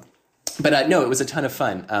both of them. But no, it was a ton of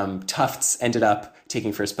fun. Tufts ended up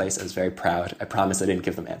taking first place. I was very proud. I promise I didn't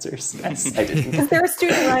give them answers. Yes, I didn't. Because they're a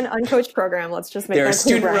student-run, uncoached program. Let's just make that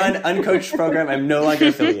clear. They're a student-run, uncoached program. I'm no longer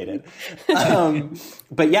affiliated.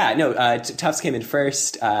 But yeah, no, Tufts came in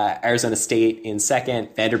first, Arizona State in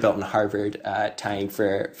second, Vanderbilt and Harvard tying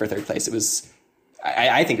for third place. It was,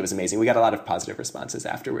 I think it was amazing. We got a lot of positive responses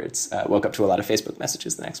afterwards. Woke up to a lot of Facebook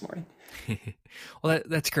messages the next morning. Well,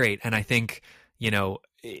 that's great. And I think,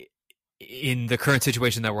 in the current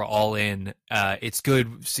situation that we're all in, it's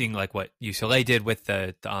good seeing what UCLA did with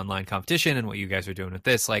the online competition and what you guys are doing with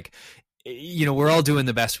this. We're all doing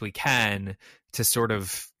the best we can to sort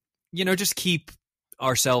of, just keep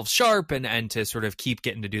ourselves sharp and to sort of keep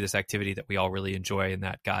getting to do this activity that we all really enjoy, and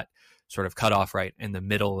that got sort of cut off right in the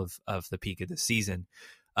middle of the peak of the season.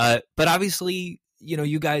 But obviously,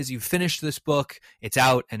 you guys, you've finished this book, it's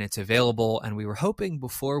out and it's available. And we were hoping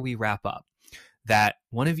before we wrap up that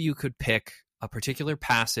one of you could pick a particular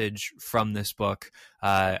passage from this book.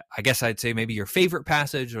 I guess I'd say maybe your favorite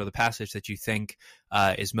passage, or the passage that you think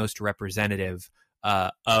is most representative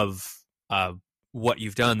of what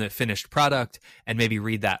you've done, the finished product, and maybe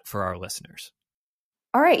read that for our listeners.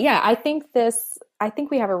 All right. Yeah, I think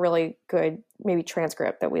we have a really good maybe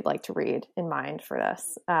transcript that we'd like to read in mind for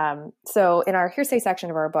this. So in our hearsay section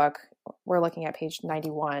of our book, we're looking at page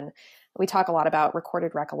 91. We talk a lot about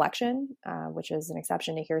recorded recollection, which is an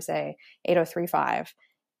exception to hearsay 8035.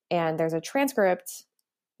 And there's a transcript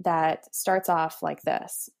that starts off like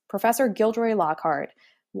this. Professor Gilderoy Lockhart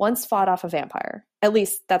once fought off a vampire. At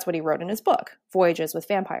least that's what he wrote in his book, Voyages with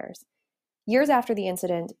Vampires. Years after the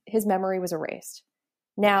incident, his memory was erased.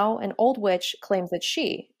 Now, an old witch claims that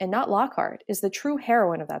she, and not Lockhart, is the true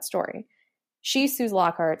heroine of that story. She sues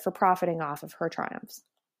Lockhart for profiting off of her triumphs.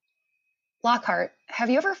 Lockhart, have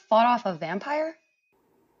you ever fought off a vampire?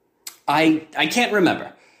 I can't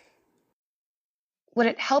remember. Would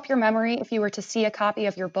it help your memory if you were to see a copy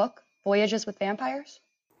of your book, Voyages with Vampires?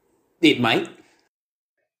 It might.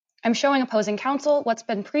 I'm showing opposing counsel what's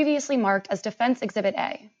been previously marked as Defense Exhibit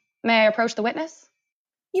A. May I approach the witness?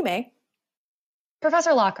 You may.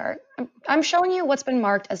 Professor Lockhart, I'm showing you what's been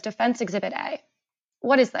marked as Defense Exhibit A.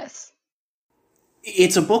 What is this?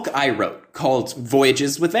 It's a book I wrote called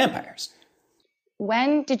Voyages with Vampires.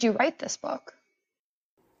 When did you write this book?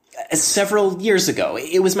 Several years ago.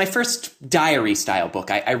 It was my first diary-style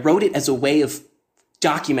book. I wrote it as a way of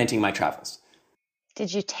documenting my travels.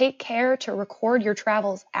 Did you take care to record your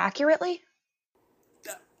travels accurately?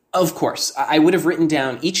 Of course. I would have written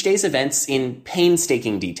down each day's events in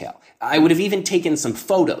painstaking detail. I would have even taken some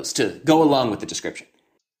photos to go along with the description.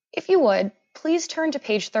 If you would, please turn to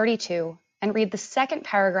page 32 and read the second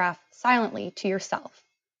paragraph silently to yourself.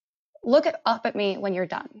 Look up at me when you're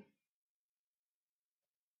done.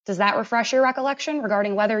 Does that refresh your recollection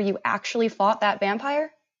regarding whether you actually fought that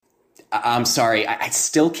vampire? I'm sorry, I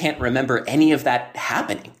still can't remember any of that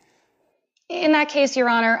happening. In that case, Your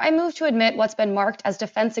Honor, I move to admit what's been marked as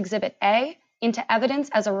Defense Exhibit A into evidence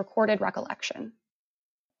as a recorded recollection.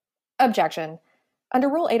 Objection. Under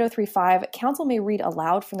Rule 8035, counsel may read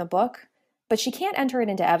aloud from the book, but she can't enter it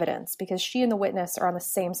into evidence because she and the witness are on the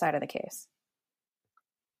same side of the case.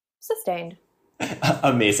 Sustained.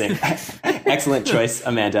 Amazing. Excellent choice,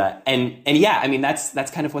 Amanda. And yeah, I mean,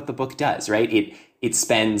 that's kind of what the book does, right? It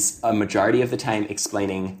spends a majority of the time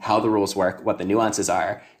explaining how the rules work, what the nuances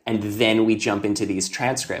are, and then we jump into these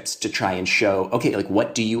transcripts to try and show, okay,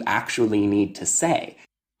 what do you actually need to say?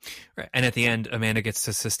 Right. And at the end, Amanda gets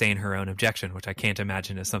to sustain her own objection, which I can't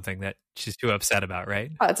imagine is something that she's too upset about,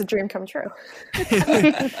 right? Oh, it's a dream come true.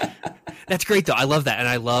 That's great, though. I love that. And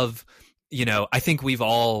I love, I think we've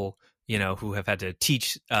all, who have had to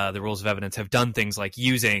teach the rules of evidence have done things like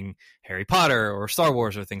using Harry Potter or Star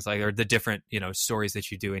Wars or things like that, or the different, stories that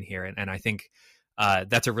you do in here. And I think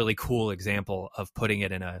that's a really cool example of putting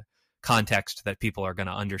it in a context that people are going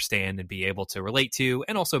to understand and be able to relate to,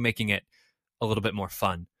 and also making it a little bit more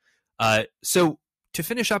fun. So to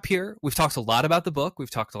finish up here, we've talked a lot about the book.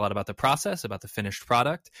 We've talked a lot about the process, about the finished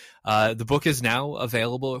product. The book is now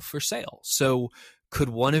available for sale. So could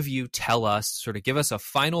one of you tell us, sort of give us a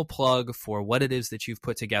final plug for what it is that you've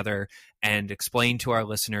put together and explain to our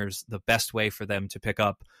listeners the best way for them to pick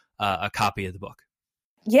up a copy of the book?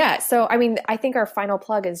 Yeah. So, I mean, I think our final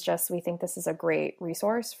plug is just, we think this is a great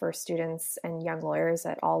resource for students and young lawyers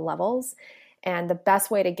at all levels. And the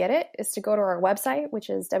best way to get it is to go to our website,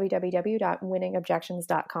 which is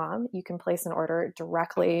www.winningobjections.com. You can place an order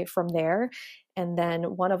directly from there. And then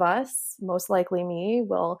one of us, most likely me,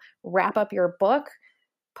 will wrap up your book,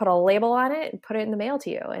 put a label on it, and put it in the mail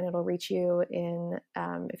to you. And it'll reach you in,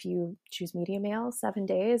 if you choose media mail, 7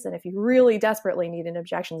 days. And if you really desperately need an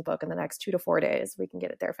objections book in the next 2 to 4 days, we can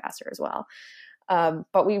get it there faster as well.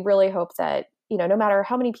 But we really hope that, no matter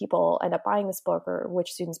how many people end up buying this book or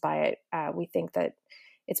which students buy it, we think that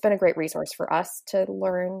it's been a great resource for us to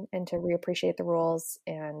learn and to reappreciate the rules.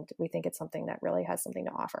 And we think it's something that really has something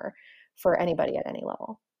to offer for anybody at any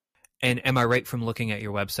level. And am I right from looking at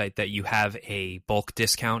your website that you have a bulk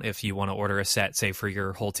discount if you want to order a set, say, for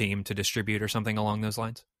your whole team to distribute or something along those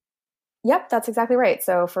lines? Yep, that's exactly right.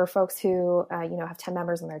 So for folks who, have 10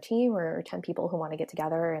 members on their team or 10 people who want to get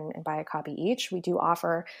together and buy a copy each, we do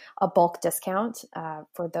offer a bulk discount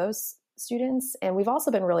for those students. And we've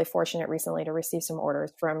also been really fortunate recently to receive some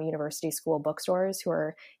orders from university school bookstores who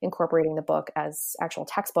are incorporating the book as actual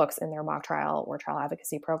textbooks in their mock trial or trial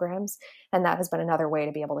advocacy programs. And that has been another way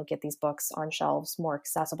to be able to get these books on shelves more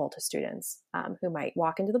accessible to students who might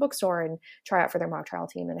walk into the bookstore and try out for their mock trial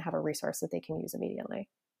team and have a resource that they can use immediately.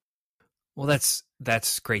 Well,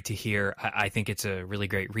 that's great to hear. I think it's a really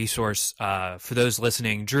great resource. For those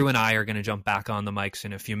listening, Drew and I are going to jump back on the mics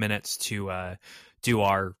in a few minutes to do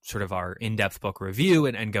our in-depth book review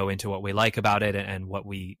and go into what we like about it and what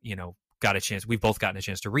we, we've both gotten a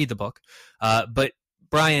chance to read the book. But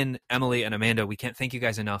Brian, Emily, and Amanda, we can't thank you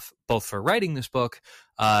guys enough both for writing this book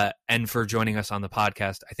and for joining us on the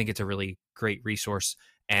podcast. I think it's a really great resource.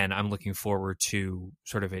 And I'm looking forward to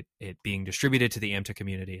it being distributed to the AMTA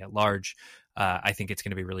community at large. I think it's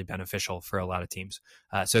going to be really beneficial for a lot of teams.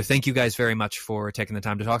 So thank you guys very much for taking the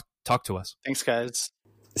time to talk to us. Thanks, guys.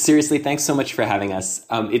 Seriously, thanks so much for having us.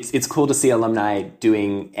 It's cool to see alumni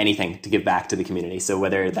doing anything to give back to the community. So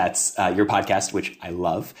whether that's your podcast, which I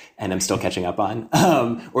love and I'm still catching up on,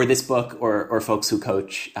 or this book, or folks who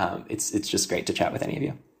coach, it's just great to chat with any of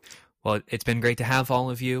you. Well, it's been great to have all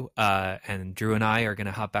of you, and Drew and I are going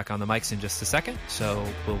to hop back on the mics in just a second, so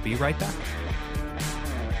we'll be right back.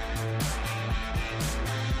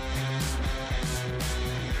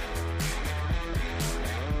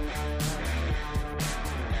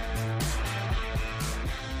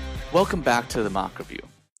 Welcome back to the Mock Review.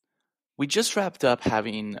 We just wrapped up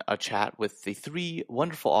having a chat with the 3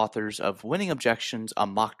 wonderful authors of Winning Objections, a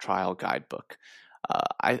Mock Trial Guidebook.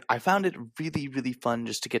 I found it really, really fun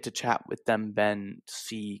just to get to chat with them, Ben,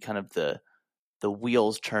 see kind of the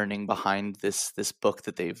wheels turning behind this book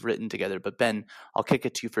that they've written together. But Ben, I'll kick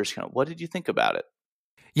it to you first. What did you think about it?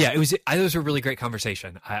 Yeah, it was a really great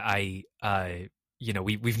conversation.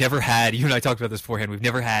 We've never had, you and I talked about this beforehand, we've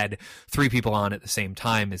never had 3 people on at the same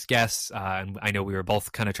time as guests. And I know we were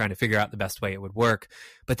both kind of trying to figure out the best way it would work,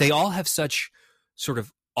 but they all have such sort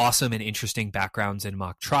of awesome and interesting backgrounds in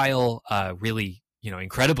mock trial, really,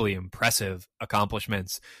 incredibly impressive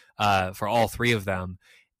accomplishments for all 3 of them.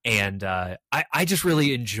 And I just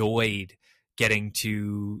really enjoyed getting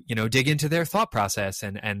to, dig into their thought process.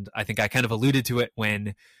 And I think I kind of alluded to it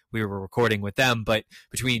when we were recording with them, but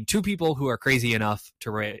between 2 people who are crazy enough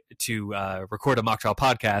to record a mock trial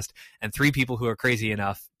podcast and 3 people who are crazy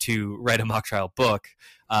enough to write a mock trial book,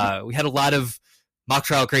 we had a lot of mock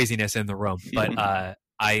trial craziness in the room, but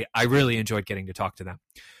I really enjoyed getting to talk to them.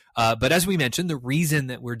 But as we mentioned, the reason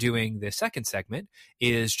that we're doing this second segment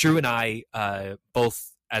is Drew and I,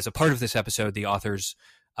 both as a part of this episode, the authors,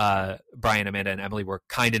 Brian, Amanda, and Emily were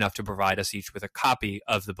kind enough to provide us each with a copy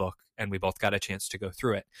of the book, and we both got a chance to go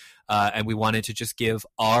through it. And we wanted to just give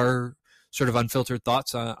our sort of unfiltered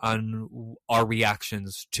thoughts on our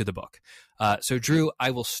reactions to the book. So Drew,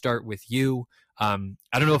 I will start with you. I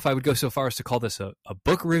don't know if I would go so far as to call this a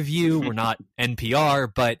book review. We're not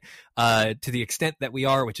NPR, but to the extent that we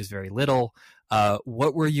are, which is very little,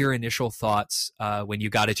 what were your initial thoughts when you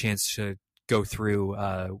got a chance to go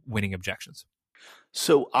through Winning Objections?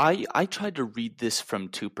 So I tried to read this from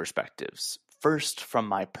 2 perspectives. First, from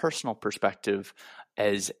my personal perspective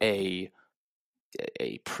as a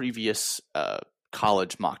previous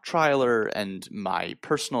college mock trialer and my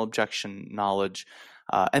personal objection knowledge.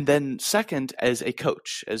 And then second, as a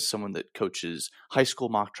coach, as someone that coaches high school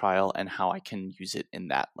mock trial and how I can use it in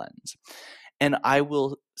that lens. And I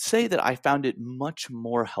will say that I found it much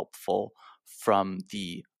more helpful from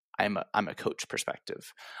the I'm a coach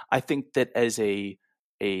perspective. I think that as a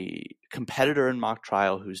competitor in mock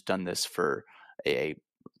trial who's done this for a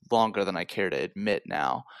longer than I care to admit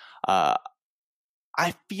now,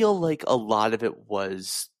 I feel like a lot of it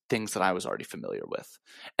was things that I was already familiar with.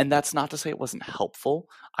 And that's not to say it wasn't helpful.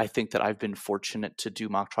 I think that I've been fortunate to do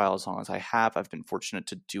mock trial as long as I have. I've been fortunate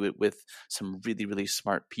to do it with some really, really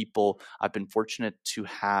smart people. I've been fortunate to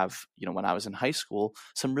have, when I was in high school,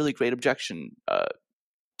 some really great objection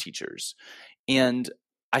teachers. And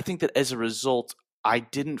I think that as a result, I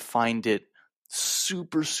didn't find it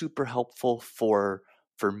super, super helpful for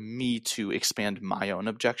me to expand my own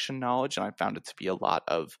objection knowledge. And I found it to be a lot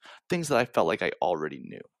of things that I felt like I already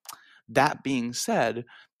knew. That being said,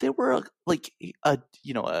 there were like a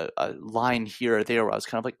line here or there where I was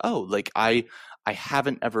kind of like, oh, like I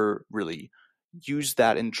haven't ever really used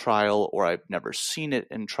that in trial, or I've never seen it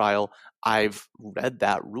in trial. I've read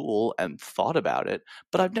that rule and thought about it,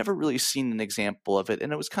 but I've never really seen an example of it.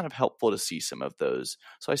 And it was kind of helpful to see some of those.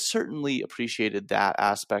 So I certainly appreciated that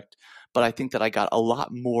aspect, but I think that I got a lot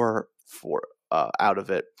more out of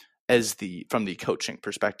it from the coaching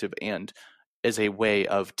perspective and as a way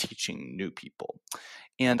of teaching new people.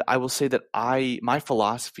 And I will say that my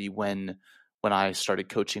philosophy when I started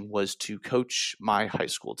coaching was to coach my high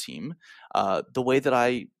school team the way that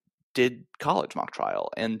I did college mock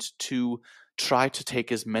trial, and to try to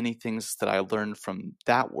take as many things that I learned from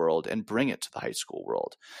that world and bring it to the high school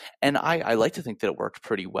world. And I like to think that it worked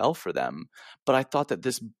pretty well for them. But I thought that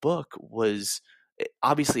this book was,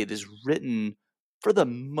 obviously it is written for the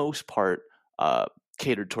most part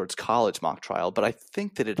catered towards college mock trial, but I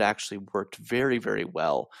think that it actually worked very, very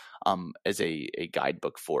well as a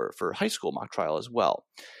guidebook for high school mock trial as well.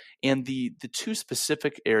 And the two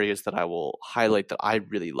specific areas that I will highlight that I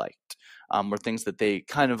really liked were things that they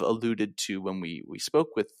kind of alluded to when we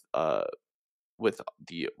spoke with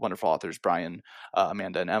the wonderful authors Brian,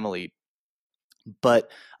 Amanda, and Emily. But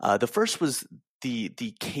the first was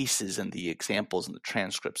the cases and the examples and the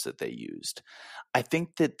transcripts that they used. I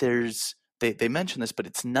think that they mentioned this, but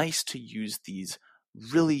it's nice to use these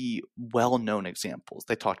really well-known examples.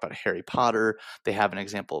 They talked about Harry Potter. They have an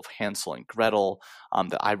example of Hansel and Gretel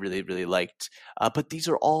that I really, really liked. But these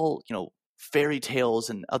are all, fairy tales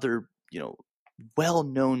and other,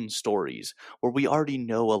 well-known stories where we already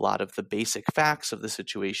know a lot of the basic facts of the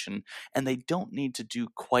situation, and they don't need to do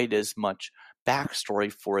quite as much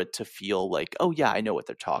backstory for it to feel like, oh yeah, I know what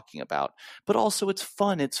they're talking about. But also it's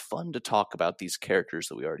fun. It's fun to talk about these characters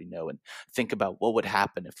that we already know and think about what would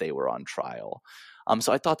happen if they were on trial.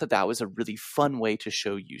 So I thought that was a really fun way to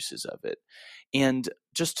show uses of it. And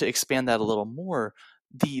just to expand that a little more,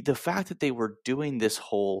 the fact that they were doing this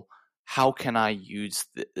whole, how can I use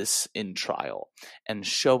this in trial, and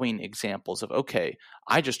showing examples of, okay,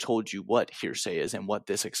 I just told you what hearsay is and what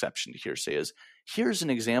this exception to hearsay is. Here's an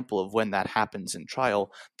example of when that happens in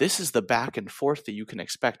trial. This is the back and forth that you can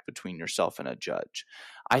expect between yourself and a judge.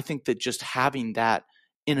 I think that just having that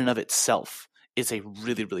in and of itself is a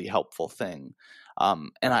really, really helpful thing.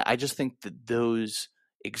 And I just think that those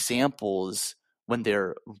examples, when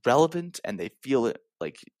they're relevant and they feel it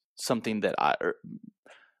like something that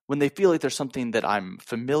when they feel like there's something that I'm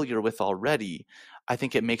familiar with already, I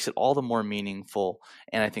think it makes it all the more meaningful.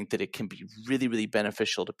 And I think that it can be really, really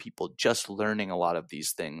beneficial to people just learning a lot of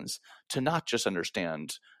these things, to not just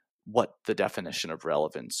understand what the definition of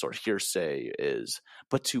relevance or hearsay is,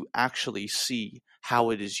 but to actually see how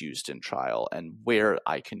it is used in trial and where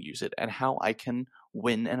I can use it and how I can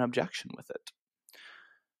win an objection with it.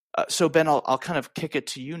 So Ben, I'll kind of kick it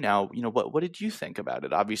to you now. What did you think about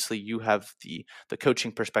it? Obviously, you have the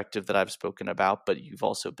coaching perspective that I've spoken about, but you've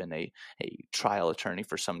also been a trial attorney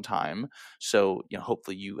for some time. So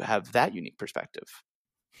hopefully you have that unique perspective.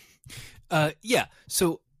 Yeah.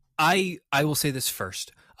 So I will say this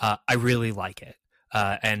first. I really like it,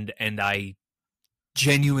 and I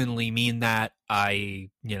genuinely mean that. I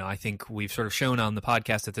think we've sort of shown on the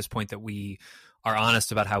podcast at this point that we are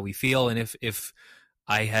honest about how we feel, and if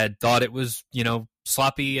I had thought it was,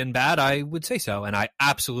 sloppy and bad, I would say so. And I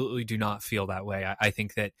absolutely do not feel that way. I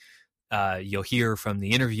think that you'll hear from the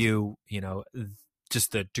interview,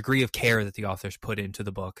 just the degree of care that the authors put into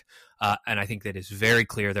the book. And I think that is very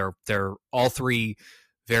clear. They're all three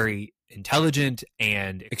very intelligent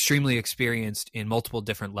and extremely experienced in multiple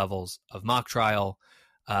different levels of mock trial.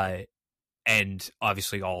 And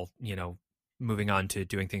obviously all, moving on to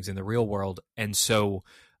doing things in the real world. And so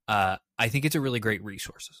I think it's a really great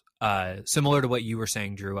resource. Similar to what you were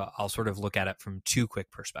saying, Drew, I'll sort of look at it from two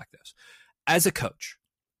quick perspectives. As a coach,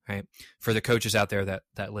 right, for the coaches out there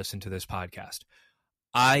that listen to this podcast,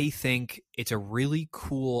 I think it's a really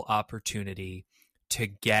cool opportunity to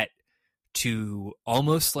get to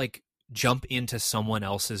almost like jump into someone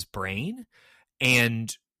else's brain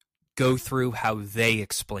and go through how they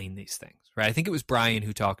explain these things, right? I think it was Brian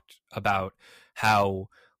who talked about how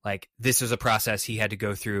like this is a process he had to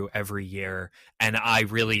go through every year. And I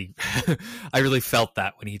really, I really felt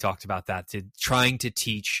that when he talked about that, trying to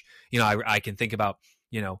teach, I can think about,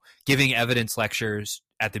 giving evidence lectures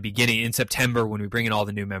at the beginning in September when we bring in all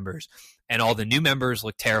the new members, and all the new members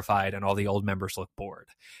look terrified and all the old members look bored.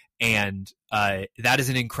 And that is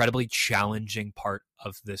an incredibly challenging part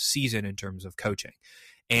of the season in terms of coaching.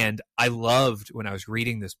 And I loved when I was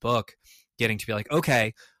reading this book, getting to be like,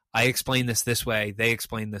 okay, I explain this way, they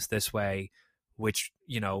explain this way, which,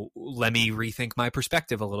 let me rethink my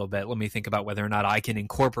perspective a little bit. Let me think about whether or not I can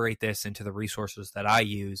incorporate this into the resources that I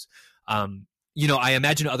use. I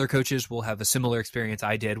imagine other coaches will have a similar experience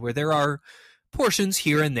I did, where there are portions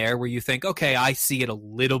here and there where you think, okay, I see it a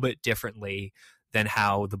little bit differently than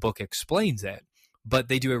how the book explains it. But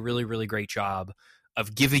they do a really, really great job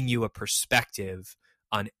of giving you a perspective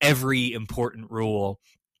on every important rule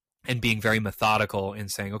and being very methodical in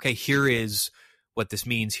saying, okay, here is what this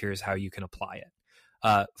means. Here's how you can apply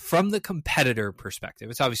it. From the competitor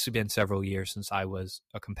perspective, it's obviously been several years since I was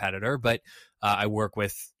a competitor, but I work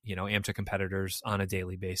with, AMTA competitors on a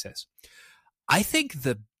daily basis. I think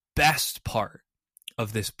the best part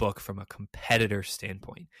of this book from a competitor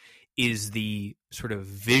standpoint is the sort of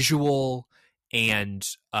visual and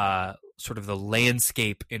sort of the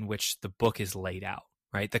landscape in which the book is laid out.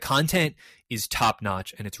 Right? The content is top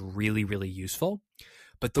notch and it's really, really useful,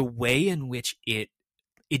 but the way in which it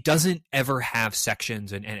doesn't ever have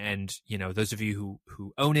sections and those of you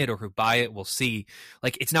who own it or who buy it will see,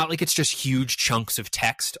 like, it's not like it's just huge chunks of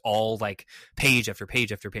text, all like page after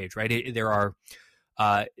page after page, right? There are,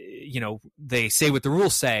 they say what the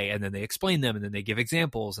rules say and then they explain them and then they give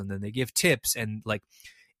examples and then they give tips, and like,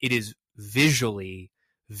 it is visually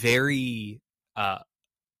very,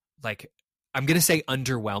 I'm going to say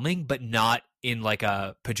underwhelming, but not in like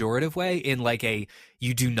a pejorative way, in like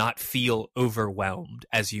you do not feel overwhelmed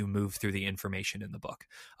as you move through the information in the book.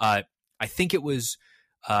 I think it was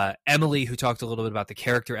Emily who talked a little bit about the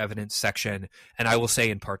character evidence section. And I will say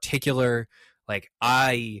in particular, like,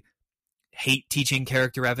 I hate teaching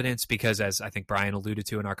character evidence because, as I think Brian alluded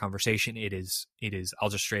to in our conversation, it is, I'll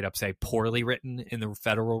just straight up say, poorly written in the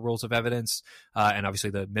federal rules of evidence. And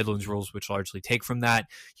obviously the Midlands rules, which largely take from that.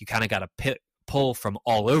 You kind of got to pull from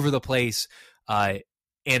all over the place. And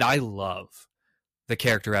I love the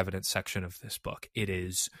character evidence section of this book. It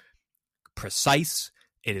is precise.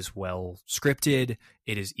 It is well scripted.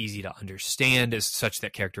 It is easy to understand, as such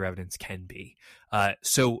that character evidence can be.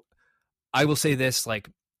 So I will say this, like,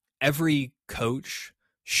 every coach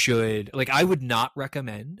should, like, I would not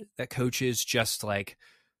recommend that coaches just like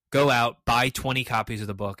go out, buy 20 copies of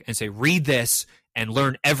the book and say, read this and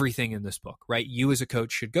learn everything in this book, right? You as a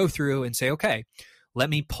coach should go through and say, okay, let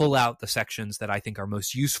me pull out the sections that I think are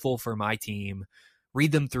most useful for my team,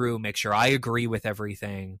 read them through, make sure I agree with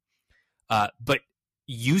everything, but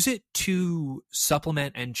use it to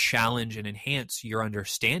supplement and challenge and enhance your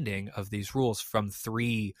understanding of these rules from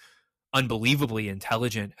three unbelievably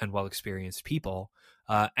intelligent and well-experienced people.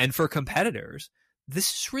 And for competitors,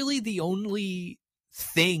 this is really the only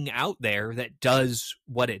thing out there that does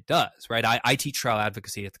what it does, right? I teach trial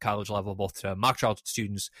advocacy at the college level, both to mock trial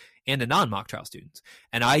students and to non-mock trial students.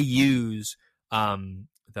 And I use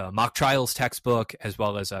the mock trials textbook as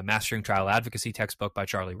well as a mastering trial advocacy textbook by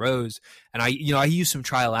Charlie Rose. And I use some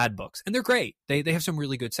trial ad books, and they're great. They have some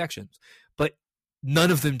really good sections, but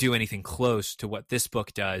none of them do anything close to what this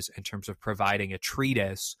book does in terms of providing a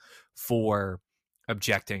treatise for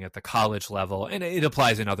objecting at the college level. And it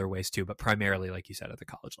applies in other ways too, but primarily, like you said, at the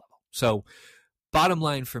college level. So bottom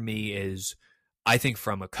line for me is, I think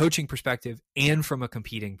from a coaching perspective and from a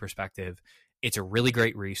competing perspective, it's a really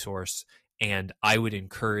great resource. And I would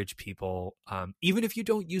encourage people, even if you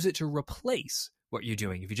don't use it to replace what you're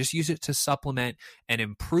doing, if you just use it to supplement and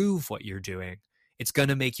improve what you're doing, it's going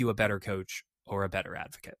to make you a better coach or a better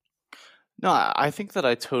advocate. No, I think that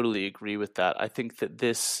I totally agree with that. I think that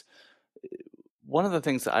this, one of the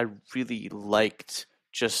things that I really liked,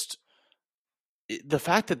 just the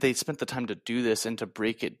fact that they spent the time to do this and to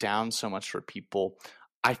break it down so much for people.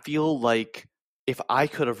 I feel like if I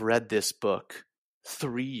could have read this book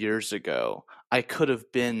 3 years ago, I could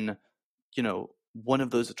have been, one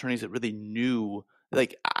of those attorneys that really knew,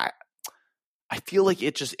 like, I feel like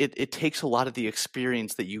it takes a lot of the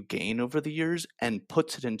experience that you gain over the years and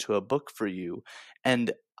puts it into a book for you.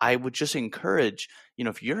 And I would just encourage,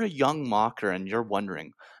 if you're a young mocker and you're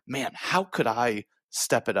wondering, man, how could I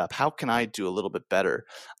step it up? How can I do a little bit better?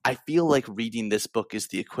 I feel like reading this book is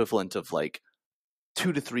the equivalent of like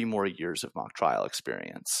 2 to 3 more years of mock trial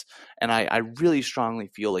experience. And I really strongly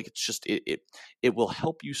feel like it's just it will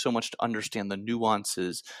help you so much to understand the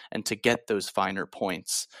nuances and to get those finer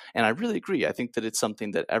points. And I really agree. I think that it's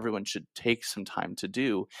something that everyone should take some time to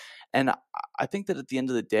do. And I think that at the end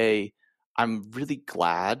of the day, I'm really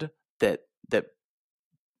glad that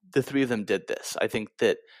the three of them did this. I think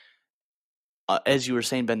that as you were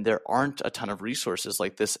saying, Ben, there aren't a ton of resources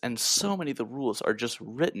like this, and so many of the rules are just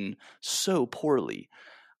written so poorly.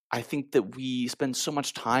 I think that we spend so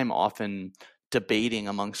much time often debating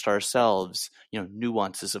amongst ourselves,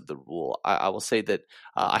 nuances of the rule. I will say that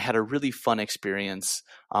I had a really fun experience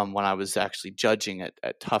when I was actually judging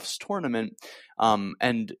at Tufts tournament,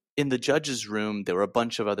 and in the judges' room, there were a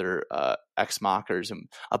bunch of other ex-mockers, and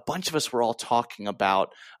a bunch of us were all talking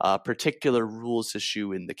about a particular rules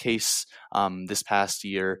issue in the case this past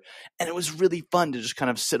year. And it was really fun to just kind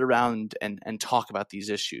of sit around and talk about these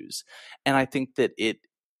issues. And I think that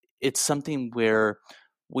it's something where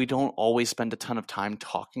we don't always spend a ton of time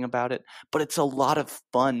talking about it, but it's a lot of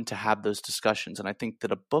fun to have those discussions. And I think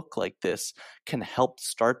that a book like this can help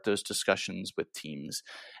start those discussions with teams.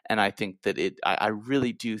 And I think that I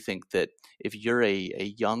really do think that if you're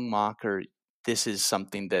a young mocker, this is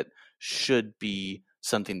something that should be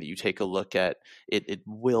something that you take a look at. It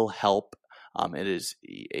will help. It is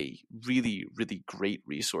a really, really great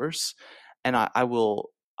resource. And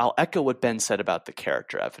I'll echo what Ben said about the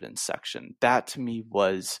character evidence section. That to me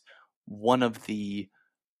was one of the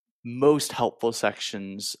most helpful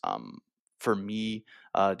sections for me,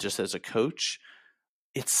 just as a coach.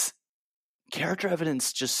 It's character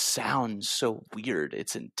evidence just sounds so weird.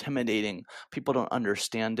 It's intimidating. People don't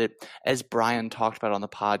understand it. As Brian talked about on the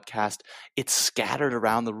podcast, it's scattered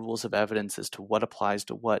around the rules of evidence as to what applies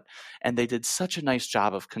to what. And they did such a nice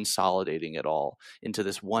job of consolidating it all into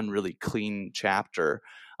this one really clean chapter.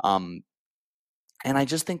 And I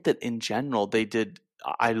just think that in general,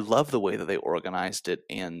 I love the way that they organized it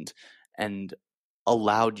and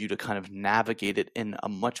allowed you to kind of navigate it in a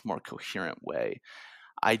much more coherent way.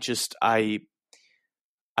 I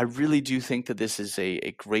really do think that this is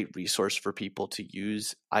a great resource for people to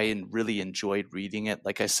use. I really enjoyed reading it.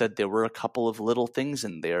 Like I said, there were a couple of little things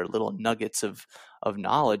in there, little nuggets of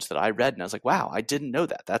knowledge that I read, and I was like, wow, I didn't know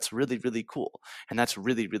that. That's really, really cool. And that's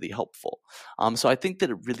really, really helpful. So I think that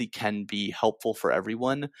it really can be helpful for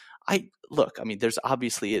everyone. There's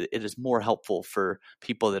obviously, it is more helpful for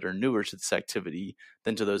people that are newer to this activity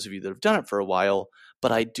than to those of you that have done it for a while.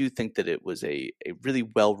 But I do think that it was a really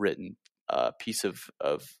well-written piece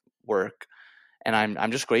of work, and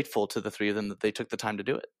I'm just grateful to the three of them that they took the time to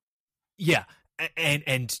do it. Yeah,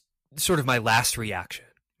 and sort of my last reaction,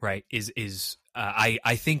 right, is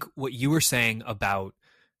I think what you were saying about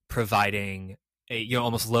providing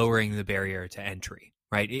almost lowering the barrier to entry,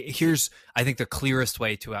 right? Here's, I think, the clearest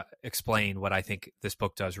way to explain what I think this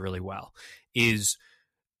book does really well is,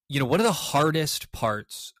 one of the hardest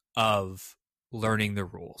parts of learning the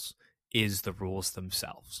rules is the rules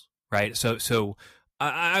themselves. Right. So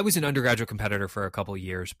I was an undergraduate competitor for a couple of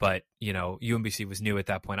years, but, UMBC was new at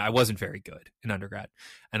that point. I wasn't very good in undergrad.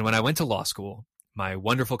 And when I went to law school, my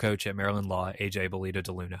wonderful coach at Maryland Law, AJ Belito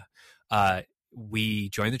DeLuna, we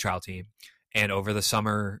joined the trial team. And over the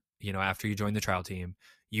summer, after you joined the trial team,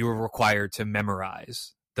 you were required to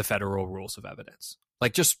memorize the federal rules of evidence,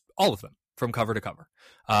 like just all of them from cover to cover.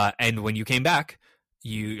 And when you came back,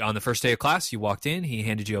 on the first day of class, you walked in, he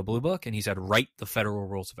handed you a blue book, and he said, write the federal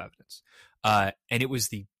rules of evidence. And it was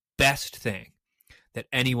the best thing that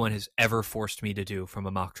anyone has ever forced me to do from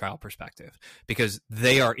a mock trial perspective, because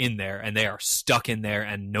they are in there and they are stuck in there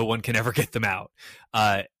and no one can ever get them out.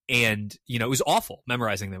 And, it was awful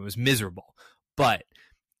memorizing them. It was miserable. But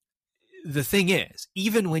the thing is,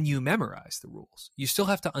 even when you memorize the rules, you still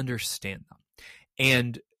have to understand them.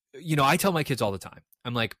 And, I tell my kids all the time,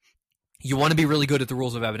 I'm like, you want to be really good at the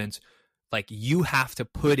rules of evidence, like you have to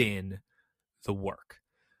put in the work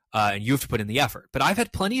and you have to put in the effort. But I've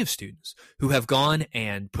had plenty of students who have gone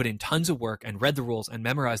and put in tons of work and read the rules and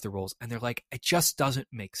memorized the rules, and they're like, it just doesn't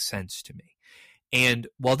make sense to me. And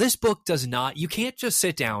while this book does not, you can't just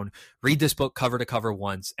sit down, read this book cover to cover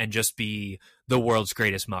once and just be the world's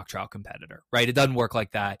greatest mock trial competitor, right? It doesn't work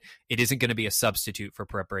like that. It isn't going to be a substitute for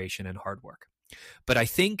preparation and hard work. But I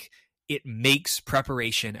think it makes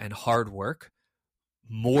preparation and hard work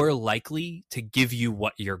more likely to give you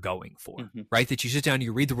what you're going for, right? That you sit down,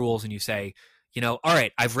 you read the rules and you say, all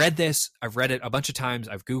right, I've read this. I've read it a bunch of times.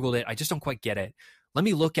 I've Googled it. I just don't quite get it. Let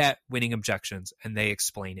me look at winning objections, and they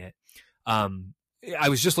explain it. I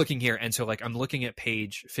was just looking here. And so I'm looking at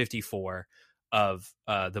page 54 of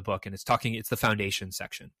the book, and it's the foundation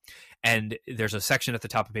section. And there's a section at the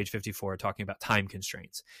top of page 54 talking about time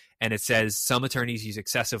constraints. And it says some attorneys use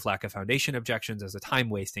excessive lack of foundation objections as a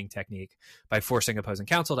time-wasting technique. By forcing opposing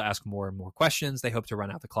counsel to ask more and more questions, they hope to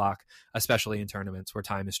run out the clock, especially in tournaments where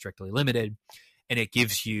time is strictly limited. And it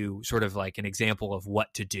gives you sort of like an example of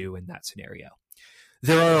what to do in that scenario.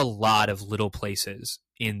 There are a lot of little places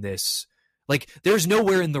in this. Like, there's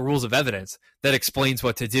nowhere in the rules of evidence that explains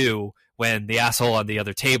what to do when the asshole on the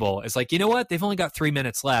other table is like, you know what? They've only got 3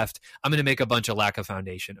 minutes left. I'm going to make a bunch of lack of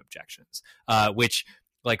foundation objections, which,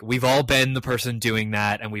 like, we've all been the person doing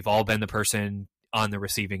that, and we've all been the person on the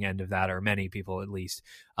receiving end of that, or many people at least.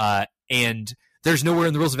 And there's nowhere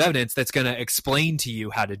in the rules of evidence that's going to explain to you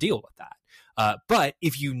how to deal with that. But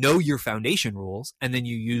if you know your foundation rules, and then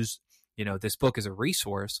you use, this book as a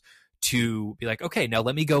resource to be like, okay, now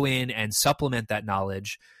let me go in and supplement that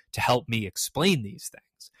knowledge to help me explain these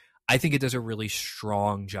things, I think it does a really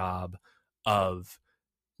strong job of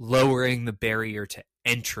lowering the barrier to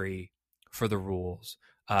entry for the rules.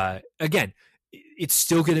 Again, it's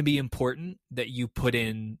still going to be important that you put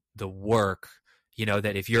in the work,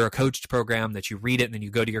 that if you're a coached program, that you read it and then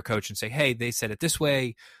you go to your coach and say, hey, they said it this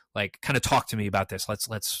way, like, kind of talk to me about this. Let's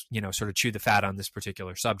sort of chew the fat on this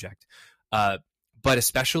particular subject. But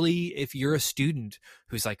especially if you're a student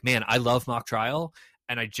who's like, man, I love mock trial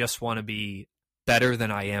and I just want to be better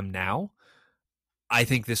than I am now, I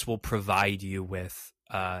think this will provide you with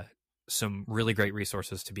some really great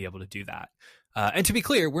resources to be able to do that. And to be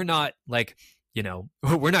clear, we're not like,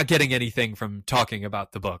 we're not getting anything from talking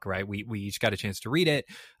about the book, right? We each got a chance to read it,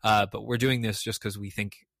 but we're doing this just because we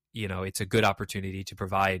think, it's a good opportunity to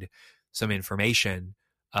provide some information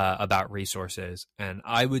about resources. And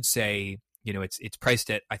I would say, it's priced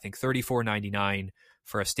at, I think, $34.99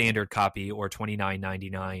 for a standard copy, or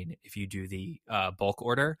 $29.99 if you do the bulk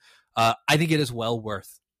order. I think it is well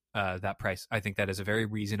worth that price. I think that is a very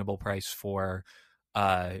reasonable price for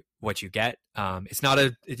what you get. It's not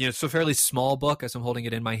it's a fairly small book as I'm holding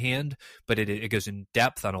it in my hand, but it goes in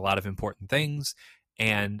depth on a lot of important things.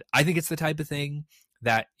 And I think it's the type of thing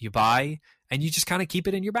that you buy and you just kind of keep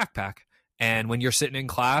it in your backpack. And when you're sitting in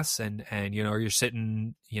class and or you're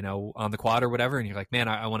sitting, on the quad or whatever, and you're like, man,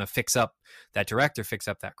 I want to fix up that direct or fix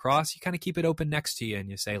up that cross, you kind of keep it open next to you and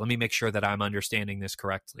you say, let me make sure that I'm understanding this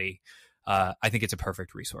correctly. I think it's a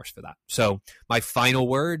perfect resource for that. So my final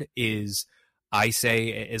word is, I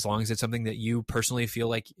say, as long as it's something that you personally feel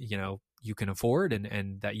like, you can afford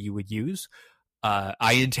and that you would use,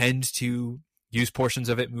 I intend to use portions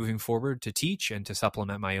of it moving forward to teach and to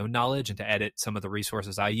supplement my own knowledge and to edit some of the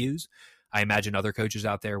resources I use. I imagine other coaches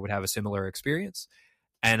out there would have a similar experience.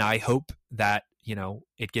 And I hope that,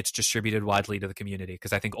 it gets distributed widely to the community,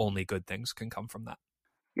 because I think only good things can come from that.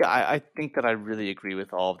 Yeah, I think that I really agree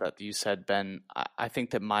with all of that you said, Ben. I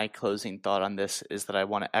think that my closing thought on this is that I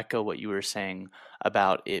want to echo what you were saying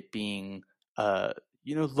about it being,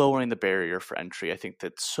 lowering the barrier for entry. I think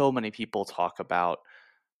that so many people talk about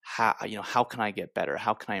how can I get better?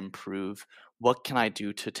 How can I improve? What can I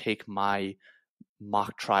do to take my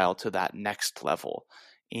mock trial to that next level?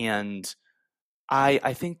 And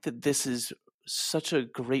I think that this is such a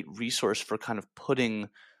great resource for kind of putting,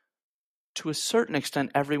 to a certain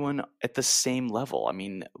extent, everyone at the same level. I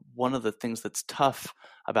mean, one of the things that's tough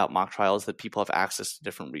about mock trial is that people have access to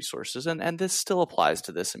different resources, and this still applies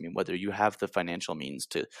to this. I mean, whether you have the financial means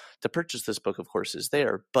to purchase this book, of course, is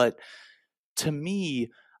there. But to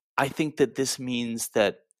me, I think that this means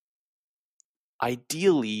that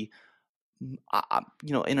ideally,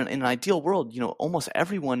 in an ideal world, almost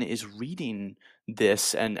everyone is reading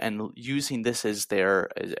this and using this as their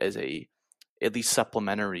as a at least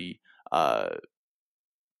supplementary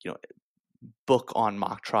book on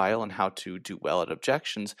mock trial and how to do well at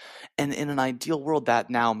objections. And in an ideal world, that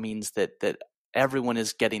now means that everyone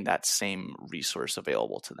is getting that same resource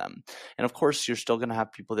available to them. And of course, you're still going to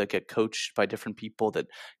have people that get coached by different people that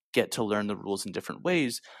get to learn the rules in different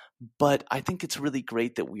ways. But I think it's really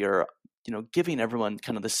great that we are, giving everyone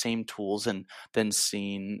kind of the same tools and then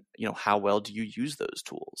seeing, how well do you use those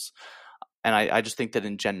tools? And I just think that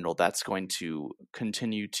in general, that's going to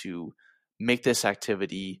continue to make this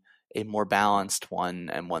activity a more balanced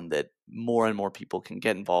one, and one that more and more people can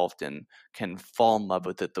get involved in, can fall in love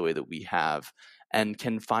with it the way that we have, and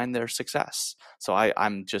can find their success. So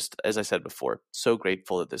I'm just, as I said before, so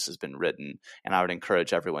grateful that this has been written, and I would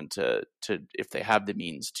encourage everyone to if they have the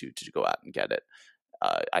means to go out and get it.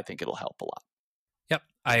 I think it'll help a lot. Yep,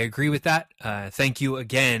 I agree with that. Thank you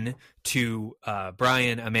again to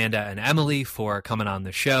Brian, Amanda, and Emily for coming on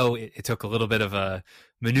the show. It took a little bit of a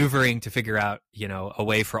maneuvering to figure out, a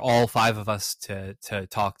way for all five of us to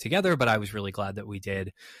talk together, but I was really glad that we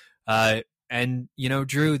did. And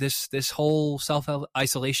Drew, this whole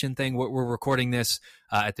self-isolation thing, we're recording this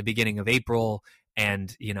at the beginning of April.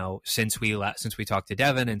 And, since we talked to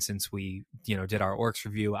Devin and since we, did our Orcs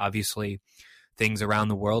review, obviously things around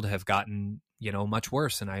the world have gotten, much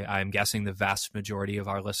worse. And I'm guessing the vast majority of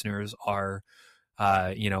our listeners are,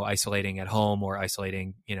 isolating at home or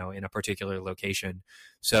isolating, in a particular location.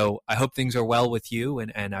 So I hope things are well with you.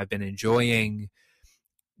 And I've been enjoying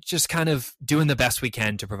just kind of doing the best we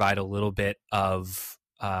can to provide a little bit of,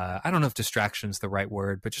 I don't know if distraction's the right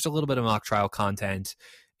word, but just a little bit of mock trial content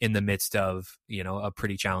in the midst of, a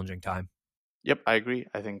pretty challenging time. Yep, I agree.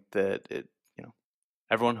 I think that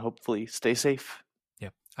everyone hopefully stay safe.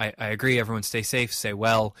 Yep, I agree. Everyone stay safe, stay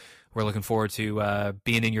well. We're looking forward to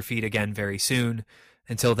being in your feed again very soon.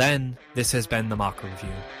 Until then, this has been the Mock Review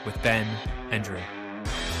with Ben and Drew.